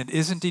 and it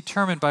isn't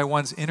determined by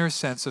one's inner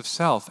sense of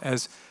self,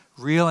 as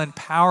real and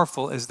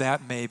powerful as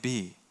that may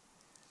be.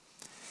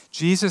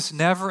 Jesus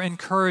never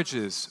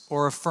encourages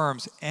or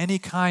affirms any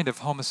kind of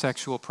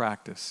homosexual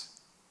practice,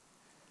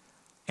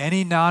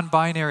 any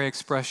non-binary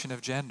expression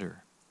of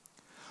gender,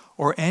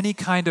 or any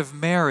kind of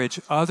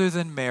marriage other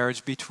than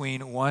marriage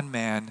between one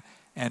man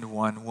and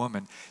one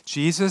woman.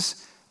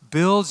 Jesus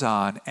builds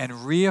on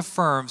and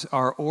reaffirms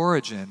our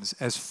origins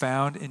as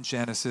found in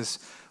Genesis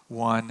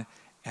 1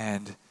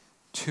 and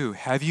 2.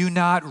 Have you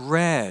not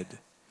read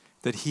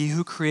that he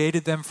who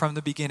created them from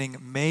the beginning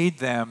made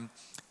them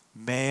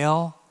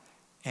male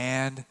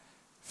and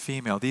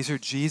female? These are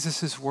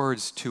Jesus'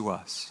 words to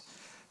us.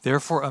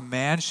 Therefore, a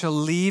man shall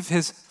leave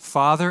his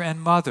father and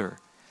mother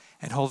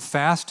and hold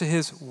fast to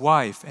his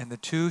wife, and the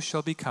two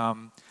shall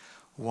become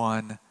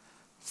one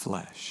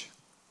flesh.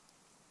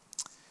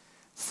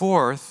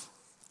 Fourth,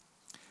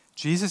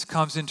 Jesus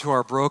comes into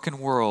our broken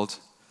world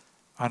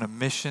on a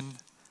mission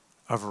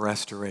of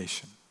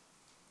restoration.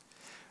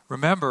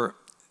 Remember,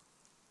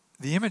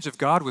 the image of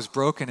God was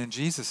broken in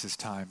Jesus'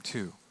 time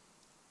too,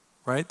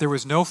 right? There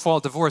was no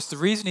fault divorce. The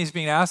reason he's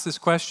being asked this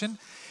question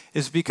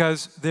is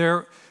because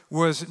there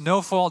was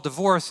no fault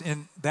divorce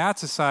in that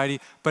society,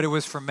 but it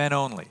was for men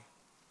only.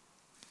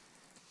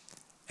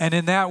 And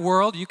in that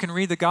world, you can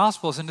read the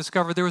Gospels and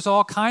discover there was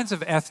all kinds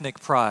of ethnic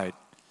pride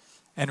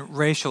and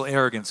racial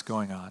arrogance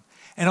going on,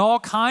 and all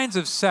kinds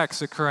of sex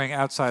occurring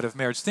outside of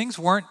marriage. Things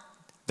weren't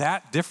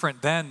that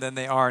different then than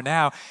they are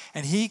now.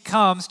 And he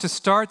comes to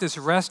start this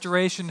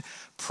restoration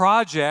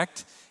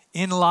project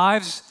in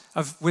lives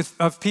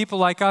of people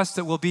like us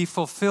that will be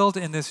fulfilled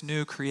in this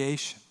new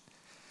creation.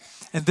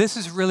 And this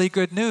is really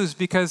good news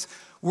because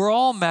we're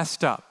all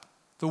messed up.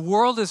 The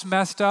world is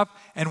messed up,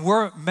 and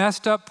we're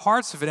messed up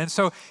parts of it. And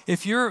so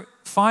if you're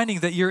finding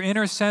that your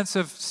inner sense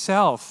of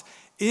self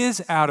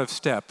is out of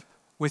step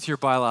with your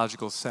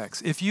biological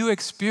sex, if you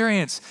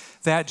experience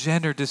that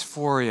gender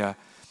dysphoria,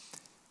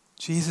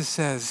 Jesus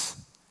says,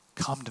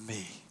 come to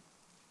me,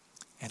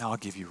 and I'll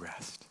give you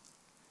rest.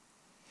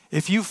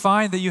 If you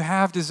find that you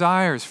have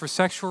desires for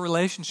sexual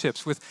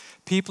relationships with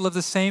people of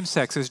the same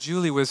sex, as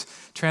Julie was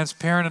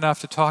transparent enough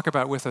to talk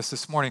about with us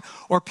this morning,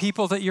 or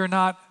people that you're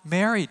not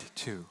married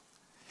to,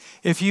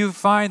 if you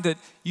find that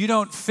you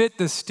don't fit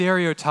the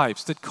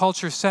stereotypes that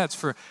culture sets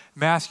for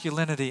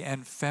masculinity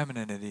and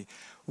femininity,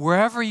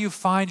 wherever you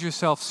find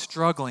yourself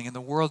struggling in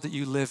the world that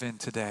you live in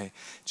today,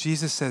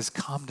 Jesus says,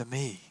 come to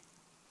me,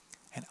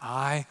 and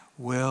I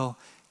will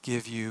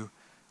give you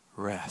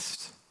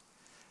rest.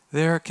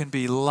 There can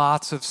be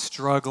lots of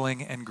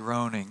struggling and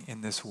groaning in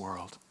this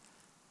world,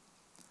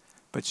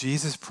 but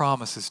Jesus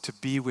promises to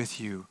be with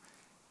you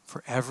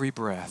for every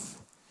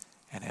breath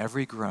and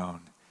every groan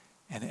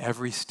and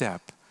every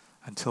step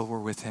until we're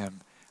with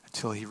him,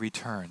 until he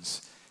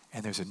returns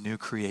and there's a new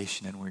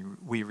creation and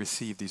we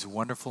receive these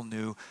wonderful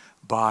new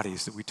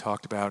bodies that we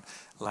talked about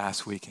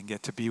last week and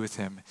get to be with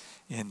him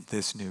in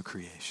this new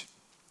creation.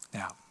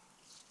 Now,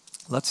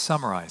 let's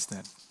summarize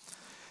then.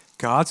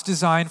 God's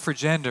design for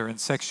gender and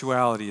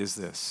sexuality is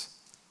this: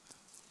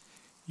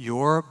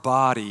 your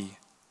body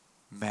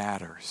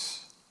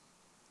matters.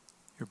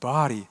 Your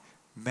body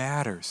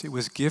matters. It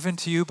was given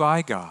to you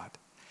by God,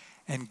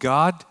 and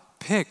God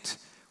picked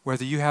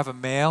whether you have a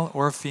male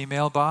or a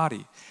female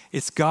body.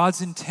 It's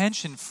God's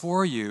intention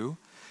for you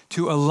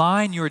to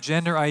align your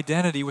gender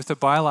identity with the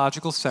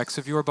biological sex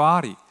of your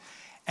body.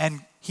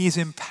 And he's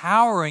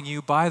empowering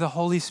you by the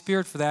Holy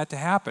Spirit for that to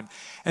happen.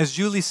 As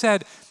Julie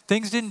said,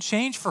 things didn't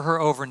change for her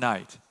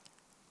overnight.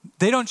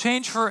 They don't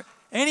change for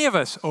any of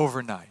us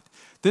overnight.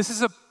 This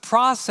is a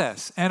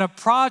process and a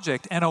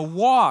project and a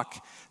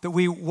walk that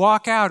we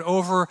walk out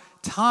over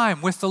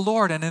time with the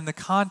Lord and in the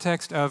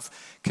context of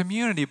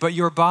community. But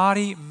your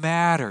body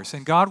matters,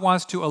 and God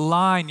wants to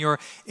align your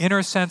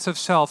inner sense of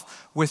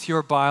self with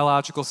your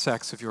biological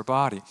sex of your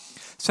body.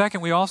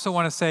 Second, we also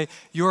want to say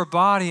your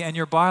body and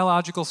your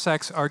biological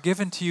sex are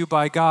given to you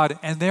by God,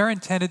 and they're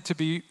intended to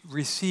be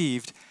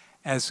received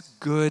as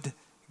good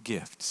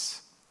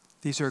gifts.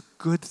 These are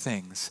good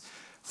things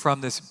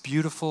from this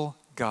beautiful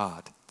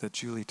God that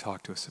Julie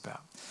talked to us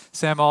about.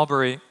 Sam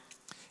Albury,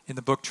 in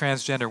the book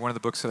Transgender, one of the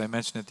books that I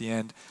mentioned at the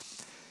end,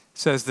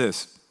 says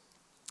this.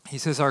 He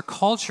says, our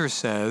culture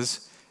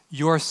says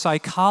your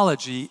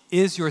psychology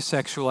is your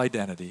sexual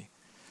identity,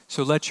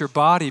 so let your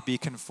body be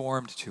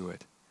conformed to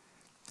it.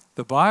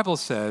 The Bible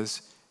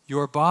says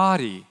your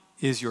body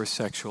is your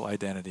sexual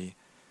identity.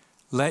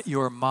 Let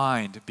your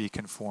mind be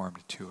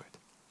conformed to it.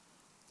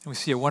 And we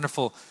see a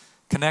wonderful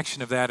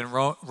connection of that in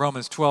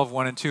Romans 12,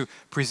 1 and 2.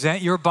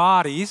 Present your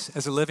bodies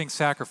as a living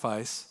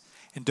sacrifice,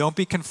 and don't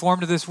be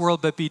conformed to this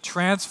world, but be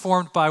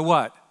transformed by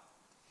what?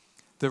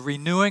 The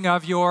renewing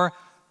of your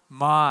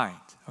mind,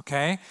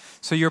 okay?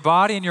 So your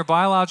body and your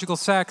biological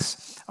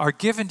sex are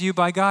given to you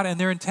by God, and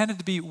they're intended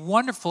to be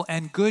wonderful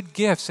and good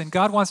gifts. And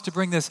God wants to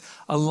bring this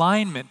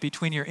alignment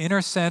between your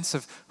inner sense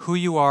of who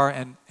you are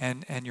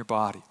and your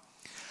body.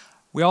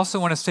 We also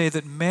want to say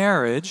that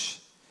marriage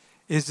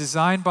is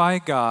designed by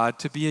God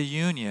to be a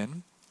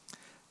union,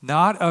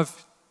 not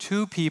of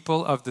two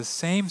people of the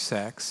same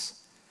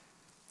sex,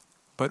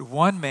 but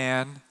one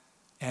man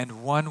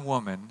and one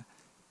woman,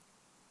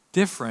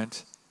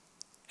 different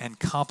and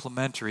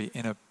complementary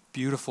in a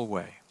beautiful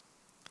way.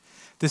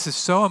 This is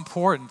so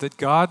important that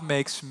God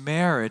makes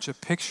marriage a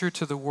picture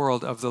to the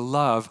world of the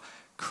love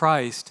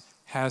Christ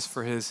has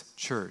for his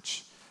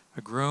church,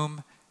 a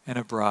groom and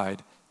a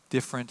bride,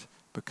 different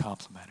but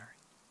complementary.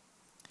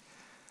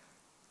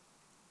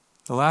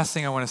 The last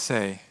thing I want to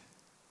say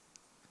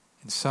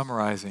in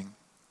summarizing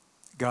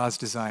God's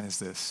design is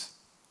this.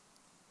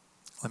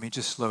 Let me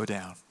just slow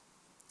down.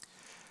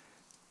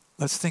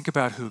 Let's think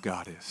about who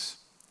God is.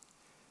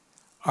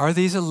 Are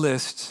these a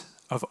list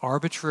of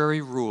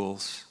arbitrary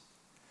rules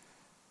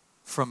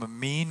from a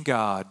mean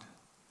God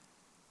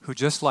who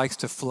just likes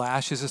to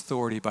flash his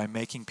authority by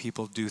making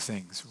people do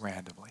things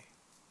randomly?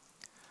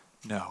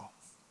 No.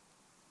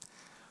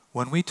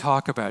 When we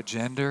talk about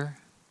gender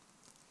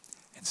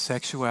and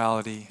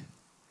sexuality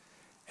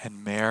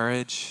and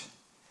marriage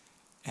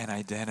and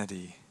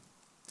identity,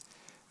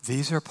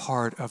 these are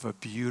part of a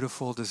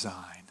beautiful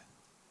design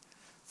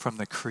from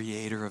the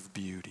Creator of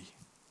beauty.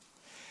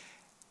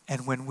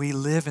 And when we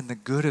live in the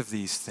good of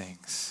these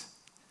things,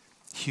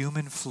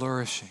 human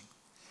flourishing,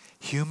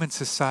 human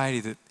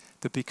society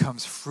that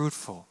becomes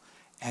fruitful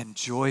and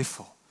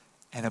joyful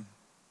and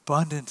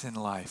abundant in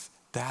life,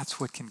 that's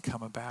what can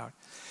come about.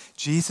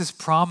 Jesus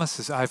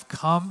promises, I've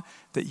come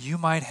that you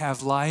might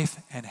have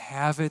life and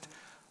have it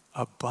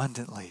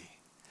abundantly.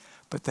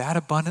 But that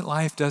abundant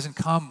life doesn't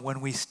come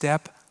when we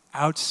step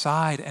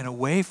outside and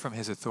away from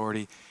his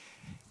authority.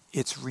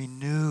 It's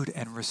renewed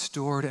and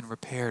restored and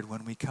repaired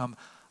when we come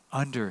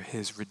under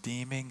his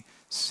redeeming,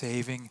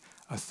 saving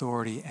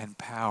authority and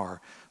power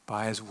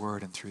by his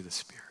word and through the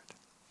Spirit.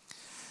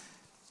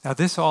 Now,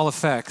 this all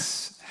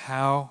affects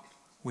how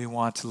we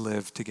want to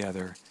live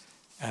together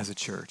as a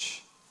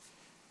church.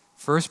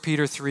 1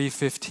 Peter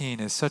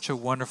 3:15 is such a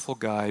wonderful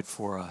guide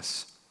for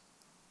us.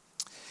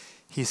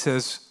 He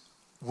says,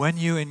 when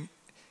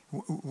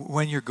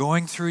you're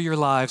going through your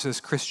lives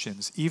as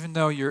Christians, even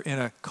though you're in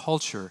a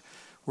culture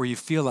where you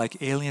feel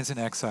like aliens and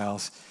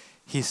exiles,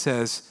 he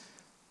says,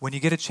 when you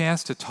get a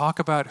chance to talk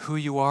about who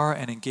you are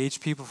and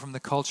engage people from the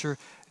culture,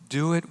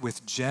 do it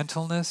with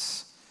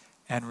gentleness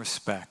and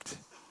respect.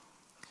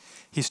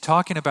 He's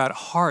talking about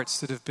hearts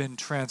that have been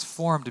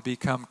transformed to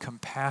become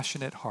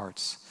compassionate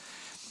hearts.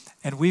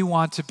 And we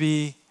want to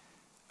be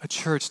a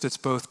church that's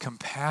both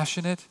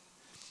compassionate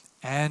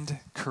and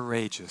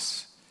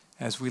courageous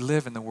as we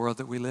live in the world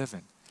that we live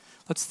in.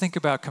 Let's think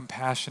about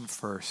compassion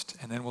first,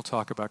 and then we'll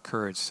talk about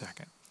courage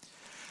second.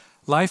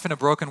 Life in a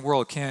broken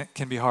world can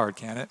be hard,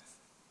 can't it?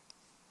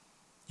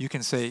 You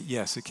can say,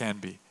 yes, it can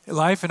be.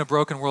 Life in a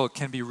broken world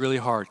can be really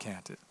hard,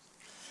 can't it?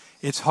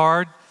 It's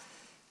hard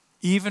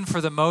even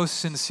for the most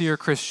sincere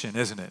Christian,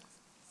 isn't it?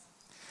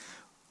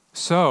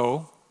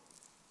 So,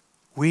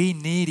 we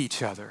need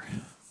each other.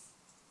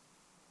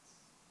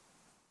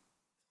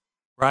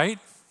 Right?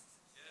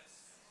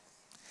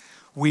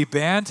 We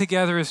band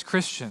together as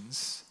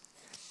Christians,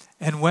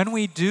 and when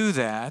we do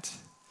that,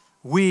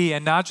 we,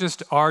 and not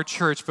just our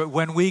church, but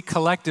when we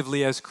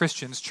collectively as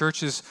Christians,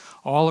 churches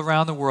all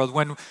around the world,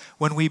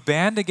 when we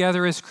band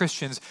together as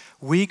Christians,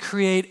 we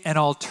create an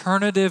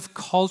alternative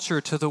culture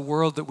to the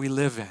world that we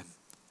live in.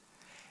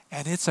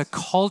 And it's a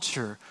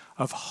culture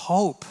of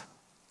hope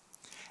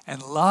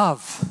and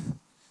love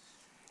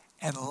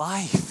and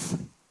life.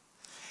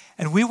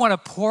 And we want to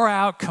pour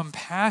out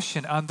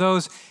compassion on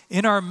those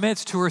in our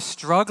midst who are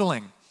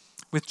struggling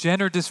with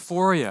gender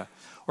dysphoria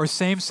or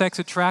same-sex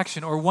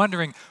attraction or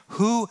wondering,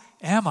 who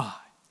am I?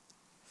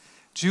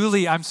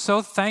 Julie, I'm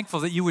so thankful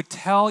that you would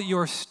tell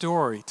your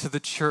story to the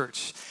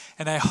church.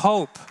 And I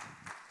hope,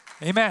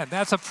 amen,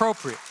 that's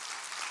appropriate.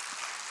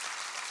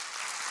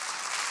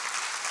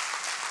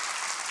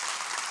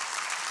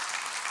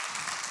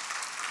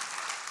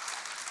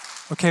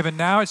 Okay, but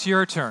now it's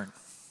your turn.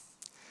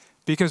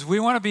 Because we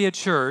want to be a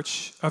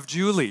church of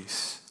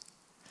Julies.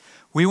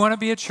 We want to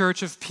be a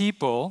church of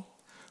people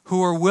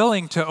who are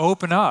willing to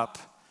open up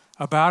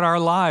about our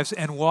lives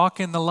and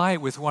walk in the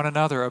light with one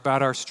another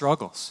about our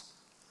struggles.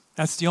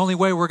 That's the only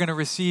way we're going to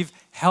receive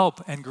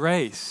help and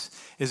grace,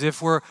 is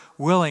if we're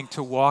willing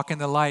to walk in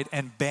the light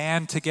and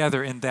band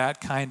together in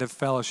that kind of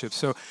fellowship.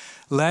 So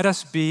let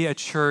us be a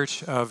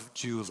church of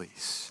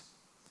Julies.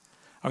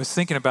 I was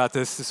thinking about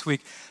this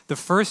week. The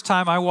first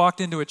time I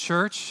walked into a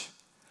church,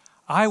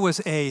 I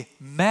was a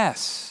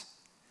mess,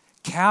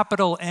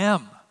 capital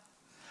M.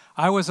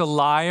 I was a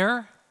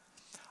liar.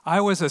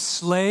 I was a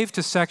slave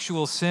to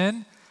sexual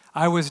sin.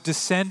 I was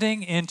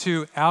descending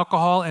into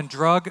alcohol and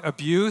drug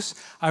abuse.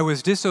 I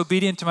was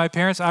disobedient to my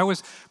parents. I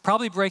was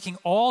probably breaking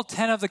all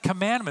 10 of the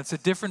commandments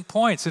at different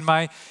points in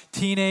my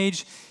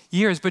teenage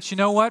years. But you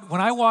know what?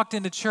 When I walked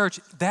into church,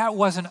 that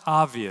wasn't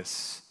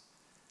obvious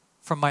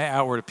from my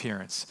outward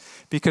appearance,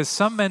 because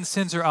some men's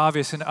sins are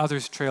obvious and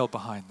others trail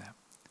behind them.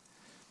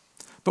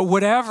 But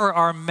whatever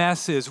our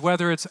mess is,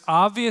 whether it's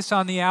obvious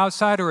on the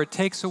outside or it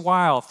takes a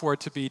while for it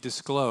to be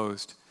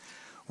disclosed,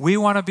 we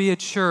want to be a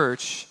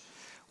church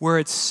where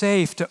it's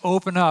safe to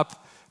open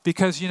up,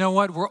 because you know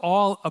what? We're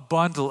all a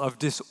bundle of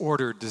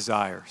disordered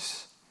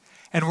desires.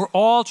 And we're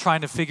all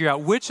trying to figure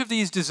out which of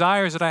these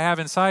desires that I have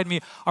inside me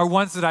are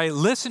ones that I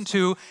listen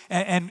to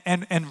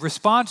and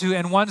respond to,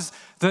 and ones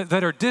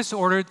that are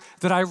disordered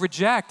that I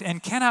reject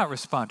and cannot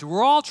respond to.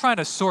 We're all trying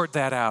to sort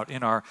that out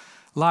in our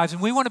lives.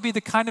 And we want to be the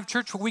kind of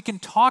church where we can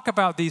talk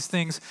about these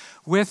things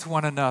with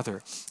one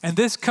another. And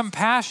this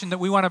compassion that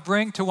we want to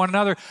bring to one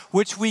another,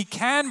 which we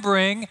can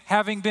bring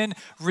having been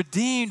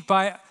redeemed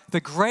by the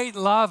great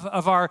love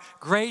of our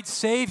great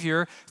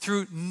Savior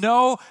through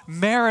no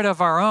merit of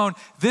our own,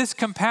 this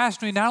compassion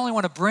we not only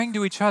want to bring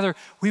to each other,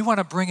 we want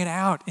to bring it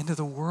out into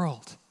the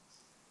world.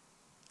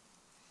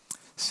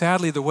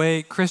 Sadly, the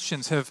way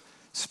Christians have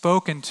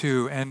spoken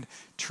to and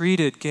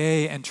treated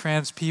gay and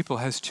trans people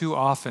has too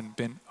often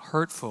been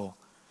hurtful,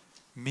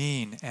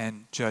 mean,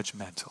 and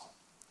judgmental.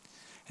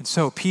 And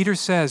so Peter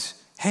says,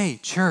 hey,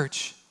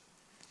 church,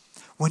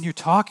 when you're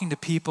talking to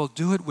people,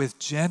 do it with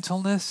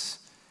gentleness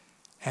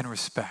and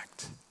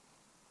respect.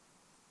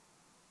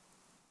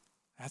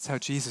 That's how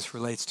Jesus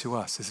relates to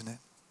us, isn't it?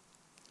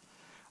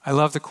 I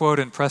love the quote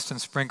in Preston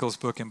Sprinkle's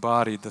book,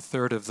 Embodied, the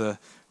third of the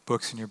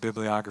books in your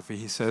bibliography.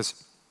 He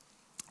says,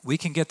 we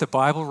can get the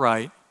Bible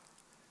right,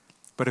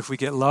 but if we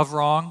get love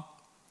wrong,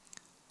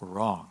 we're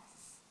wrong.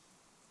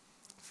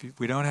 If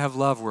we don't have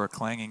love, we're a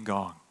clanging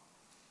gong.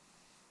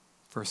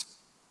 1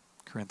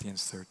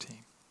 Corinthians 13.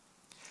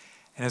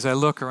 And as I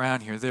look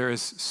around here, there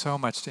is so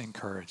much to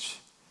encourage.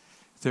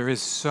 There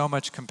is so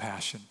much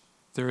compassion.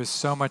 There is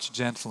so much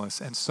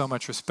gentleness and so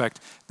much respect,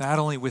 not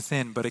only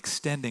within, but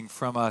extending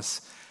from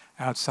us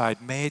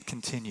outside. May it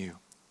continue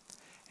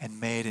and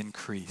may it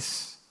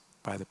increase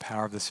by the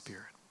power of the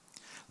Spirit.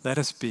 Let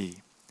us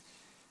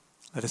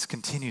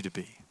continue to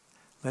be,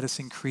 let us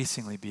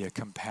increasingly be a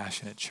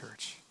compassionate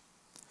church.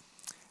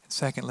 And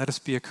second, let us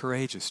be a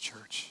courageous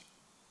church.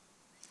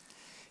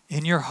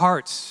 In your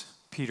hearts,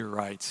 Peter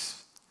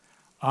writes,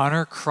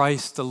 honor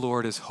Christ the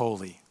Lord as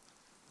holy.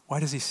 Why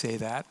does he say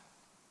that?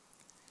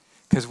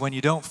 Because when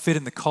you don't fit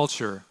in the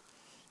culture,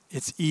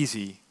 it's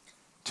easy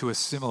to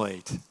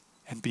assimilate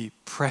and be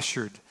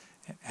pressured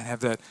and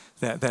have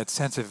that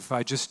sense of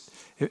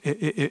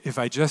if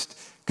I just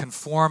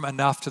conform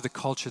enough to the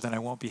culture, then I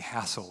won't be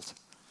hassled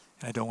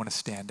and I don't want to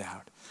stand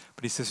out.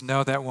 But he says,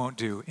 no, that won't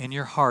do. In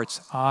your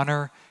hearts,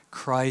 honor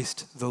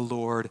Christ the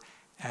Lord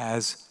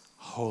as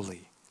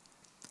holy.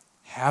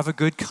 Have a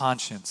good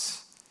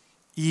conscience,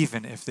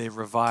 even if they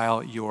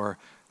revile your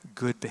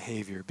good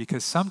behavior.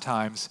 Because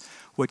sometimes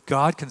what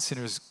God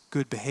considers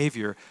good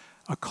behavior,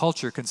 a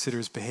culture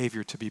considers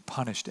behavior to be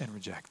punished and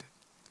rejected.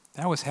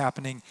 That was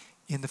happening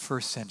in the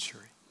first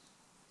century.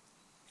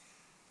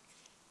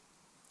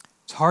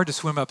 It's hard to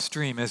swim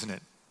upstream, isn't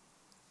it?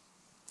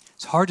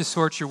 It's hard to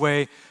sort your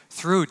way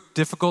through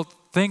difficult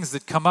things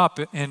that come up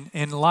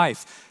in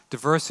life.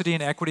 Diversity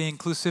and equity and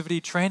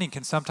inclusivity training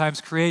can sometimes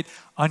create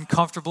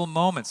uncomfortable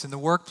moments in the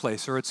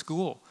workplace or at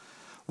school.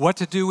 What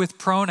to do with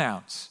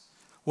pronouns,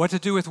 what to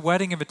do with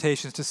wedding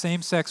invitations to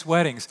same-sex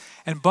weddings,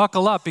 and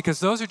buckle up, because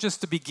those are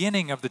just the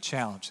beginning of the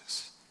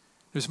challenges.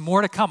 There's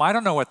more to come. I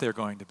don't know what they're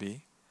going to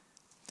be.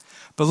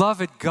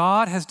 Beloved,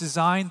 God has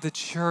designed the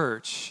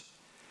church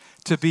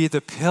to be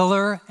the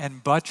pillar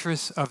and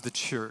buttress of the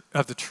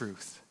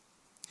truth.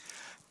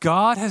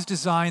 God has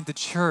designed the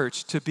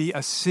church to be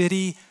a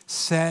city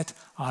set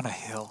on a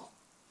hill.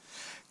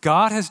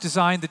 God has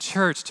designed the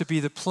church to be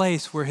the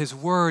place where his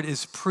word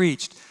is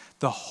preached,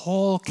 the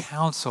whole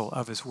counsel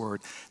of his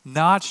word,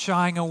 not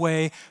shying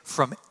away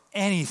from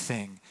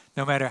anything,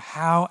 no matter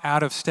how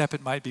out of step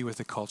it might be with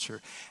the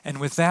culture. And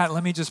with that,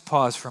 let me just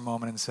pause for a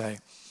moment and say,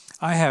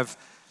 I have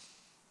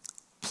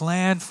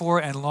planned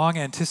for and long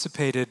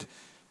anticipated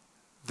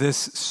this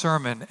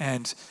sermon,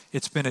 and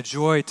it's been a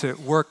joy to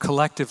work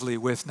collectively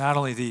with not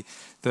only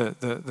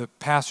the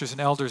pastors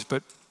and elders,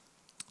 but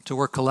to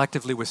work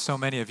collectively with so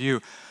many of you.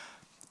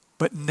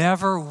 But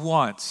never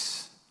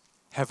once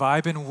have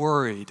I been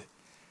worried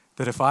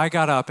that if I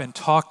got up and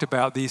talked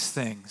about these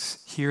things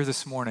here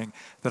this morning,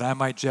 that I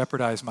might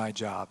jeopardize my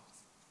job.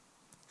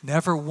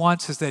 Never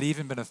once has that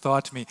even been a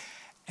thought to me,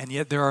 and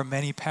yet there are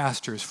many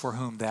pastors for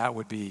whom that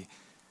would be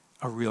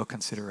a real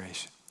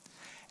consideration.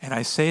 And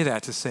I say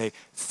that to say,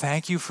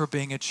 thank you for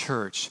being a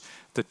church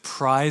that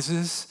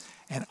prizes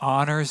and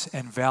honors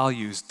and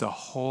values the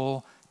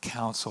whole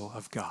counsel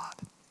of God.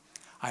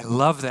 I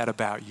love that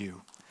about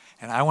you,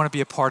 and I want to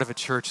be a part of a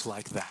church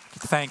like that.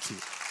 Thank you.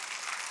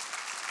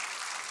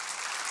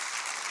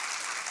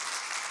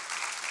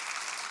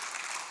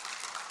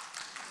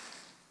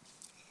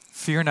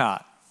 Fear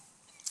not.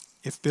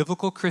 if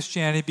biblical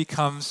Christianity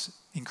becomes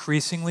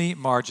increasingly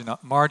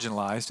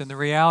marginalized, and the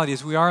reality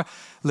is we are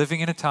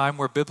living in a time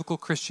where biblical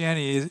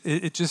Christianity,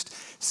 it just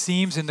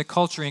seems in the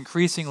culture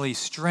increasingly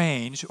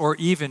strange or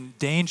even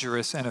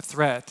dangerous and a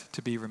threat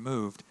to be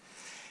removed.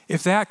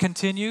 If that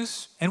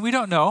continues, and we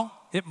don't know,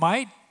 it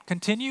might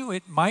continue,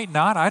 it might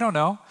not, I don't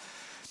know.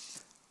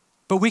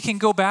 But we can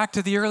go back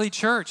to the early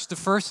church, the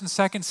first and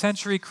second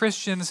century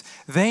Christians.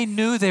 They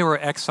knew they were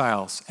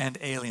exiles and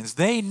aliens.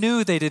 They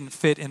knew they didn't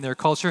fit in their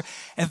culture,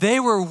 and they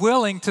were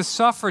willing to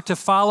suffer to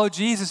follow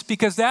Jesus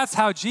because that's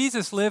how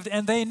Jesus lived,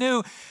 and they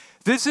knew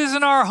this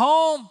isn't our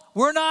home.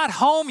 We're not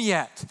home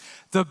yet.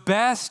 The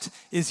best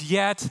is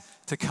yet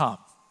to come.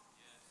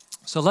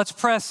 So let's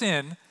press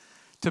in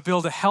to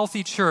build a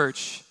healthy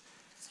church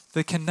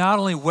that can not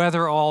only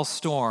weather all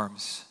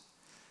storms,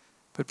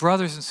 but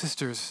brothers and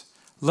sisters,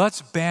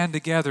 let's band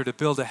together to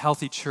build a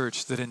healthy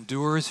church that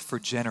endures for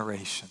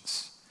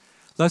generations.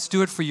 Let's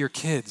do it for your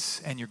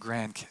kids and your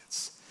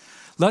grandkids.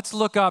 Let's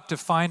look up to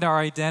find our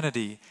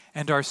identity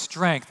and our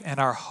strength and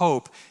our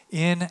hope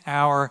in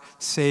our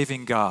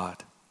saving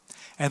God.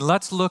 And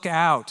let's look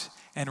out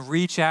and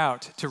reach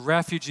out to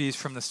refugees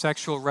from the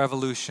sexual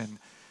revolution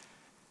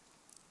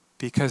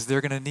because they're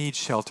going to need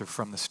shelter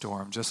from the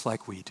storm just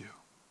like we do.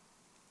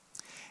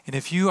 And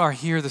if you are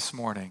here this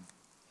morning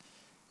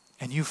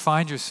and you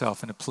find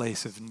yourself in a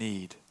place of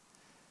need,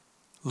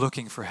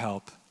 looking for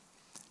help,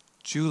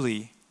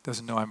 Julie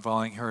doesn't know I'm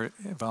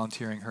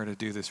volunteering her to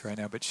do this right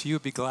now, but she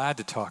would be glad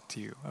to talk to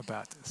you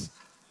about this.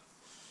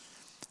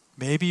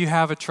 Maybe you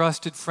have a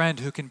trusted friend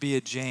who can be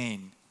a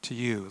Jane to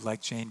you,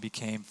 like Jane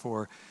became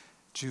for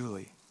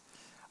Julie.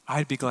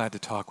 I'd be glad to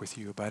talk with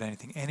you about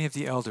anything. Any of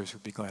the elders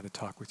would be glad to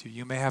talk with you.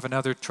 You may have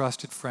another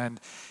trusted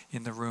friend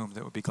in the room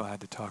that would be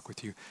glad to talk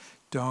with you.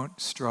 Don't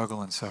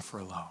struggle and suffer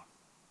alone.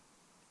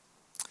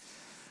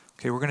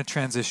 Okay, we're going to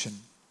transition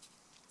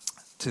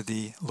to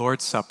the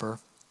Lord's Supper.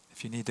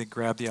 If you need to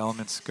grab the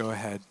elements, go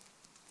ahead.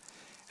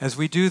 As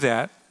we do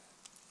that,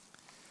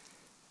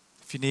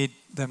 if you need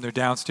them, they're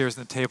downstairs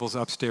and the table's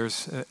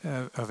upstairs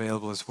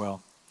available as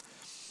well.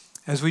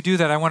 As we do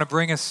that, I want to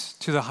bring us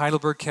to the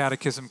Heidelberg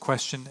Catechism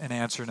question and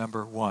answer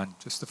number 1,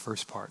 just the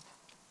first part.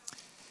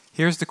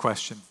 Here's the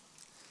question.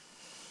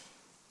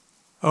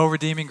 Oh,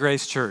 Redeeming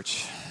Grace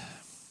Church,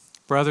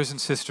 brothers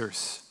and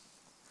sisters,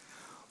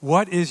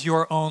 what is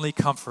your only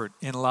comfort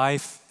in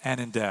life and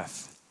in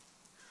death?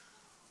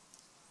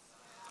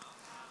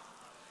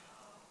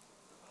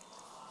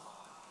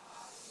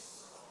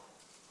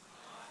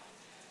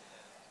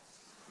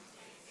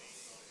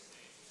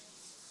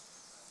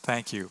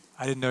 Thank you.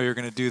 I didn't know you were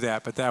going to do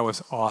that, but that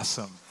was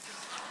awesome.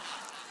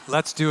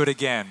 Let's do it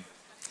again.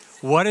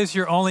 What is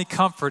your only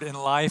comfort in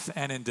life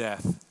and in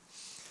death?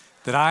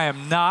 That I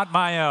am not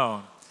my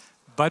own,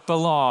 but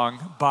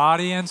belong,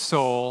 body and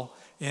soul,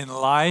 in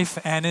life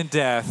and in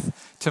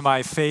death, to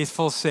my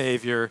faithful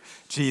Savior,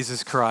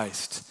 Jesus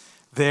Christ.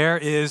 There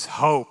is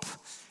hope,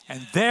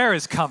 and there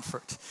is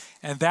comfort.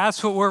 And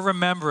that's what we're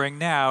remembering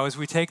now as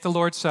we take the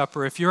Lord's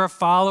Supper. If you're a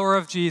follower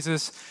of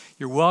Jesus,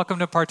 you're welcome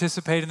to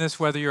participate in this,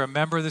 whether you're a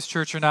member of this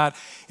church or not.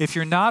 If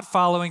you're not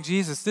following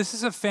Jesus, this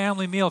is a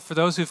family meal for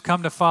those who've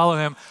come to follow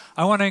him.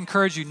 I want to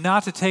encourage you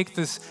not to take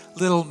this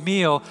little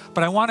meal,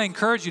 but I want to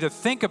encourage you to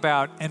think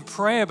about and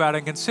pray about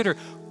and consider,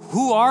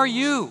 who are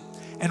you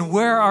and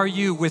where are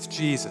you with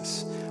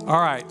Jesus?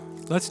 All right,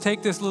 let's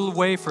take this little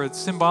wafer. It's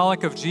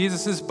symbolic of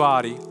Jesus'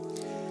 body.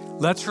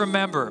 Let's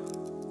remember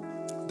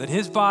that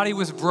his body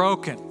was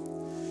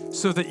broken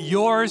so that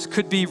yours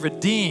could be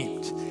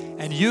redeemed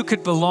and you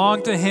could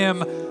belong to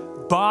him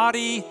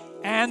body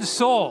and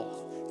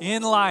soul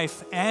in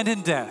life and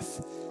in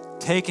death.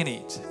 Take and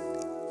eat.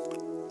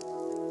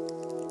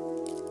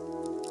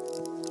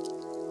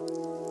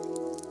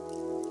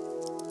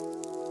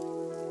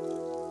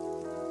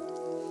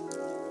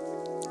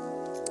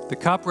 The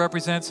cup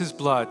represents his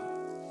blood,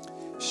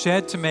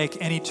 shed to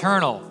make an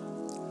eternal,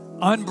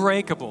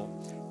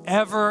 unbreakable,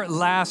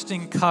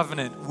 everlasting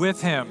covenant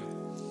with him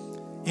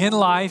in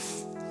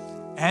life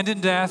and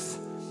in death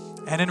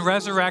and in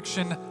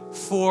resurrection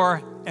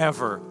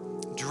forever.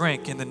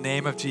 Drink in the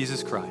name of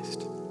Jesus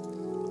Christ.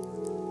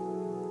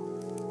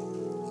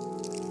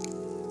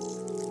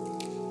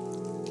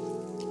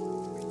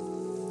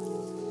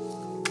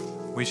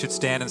 We should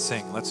stand and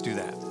sing. Let's do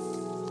that.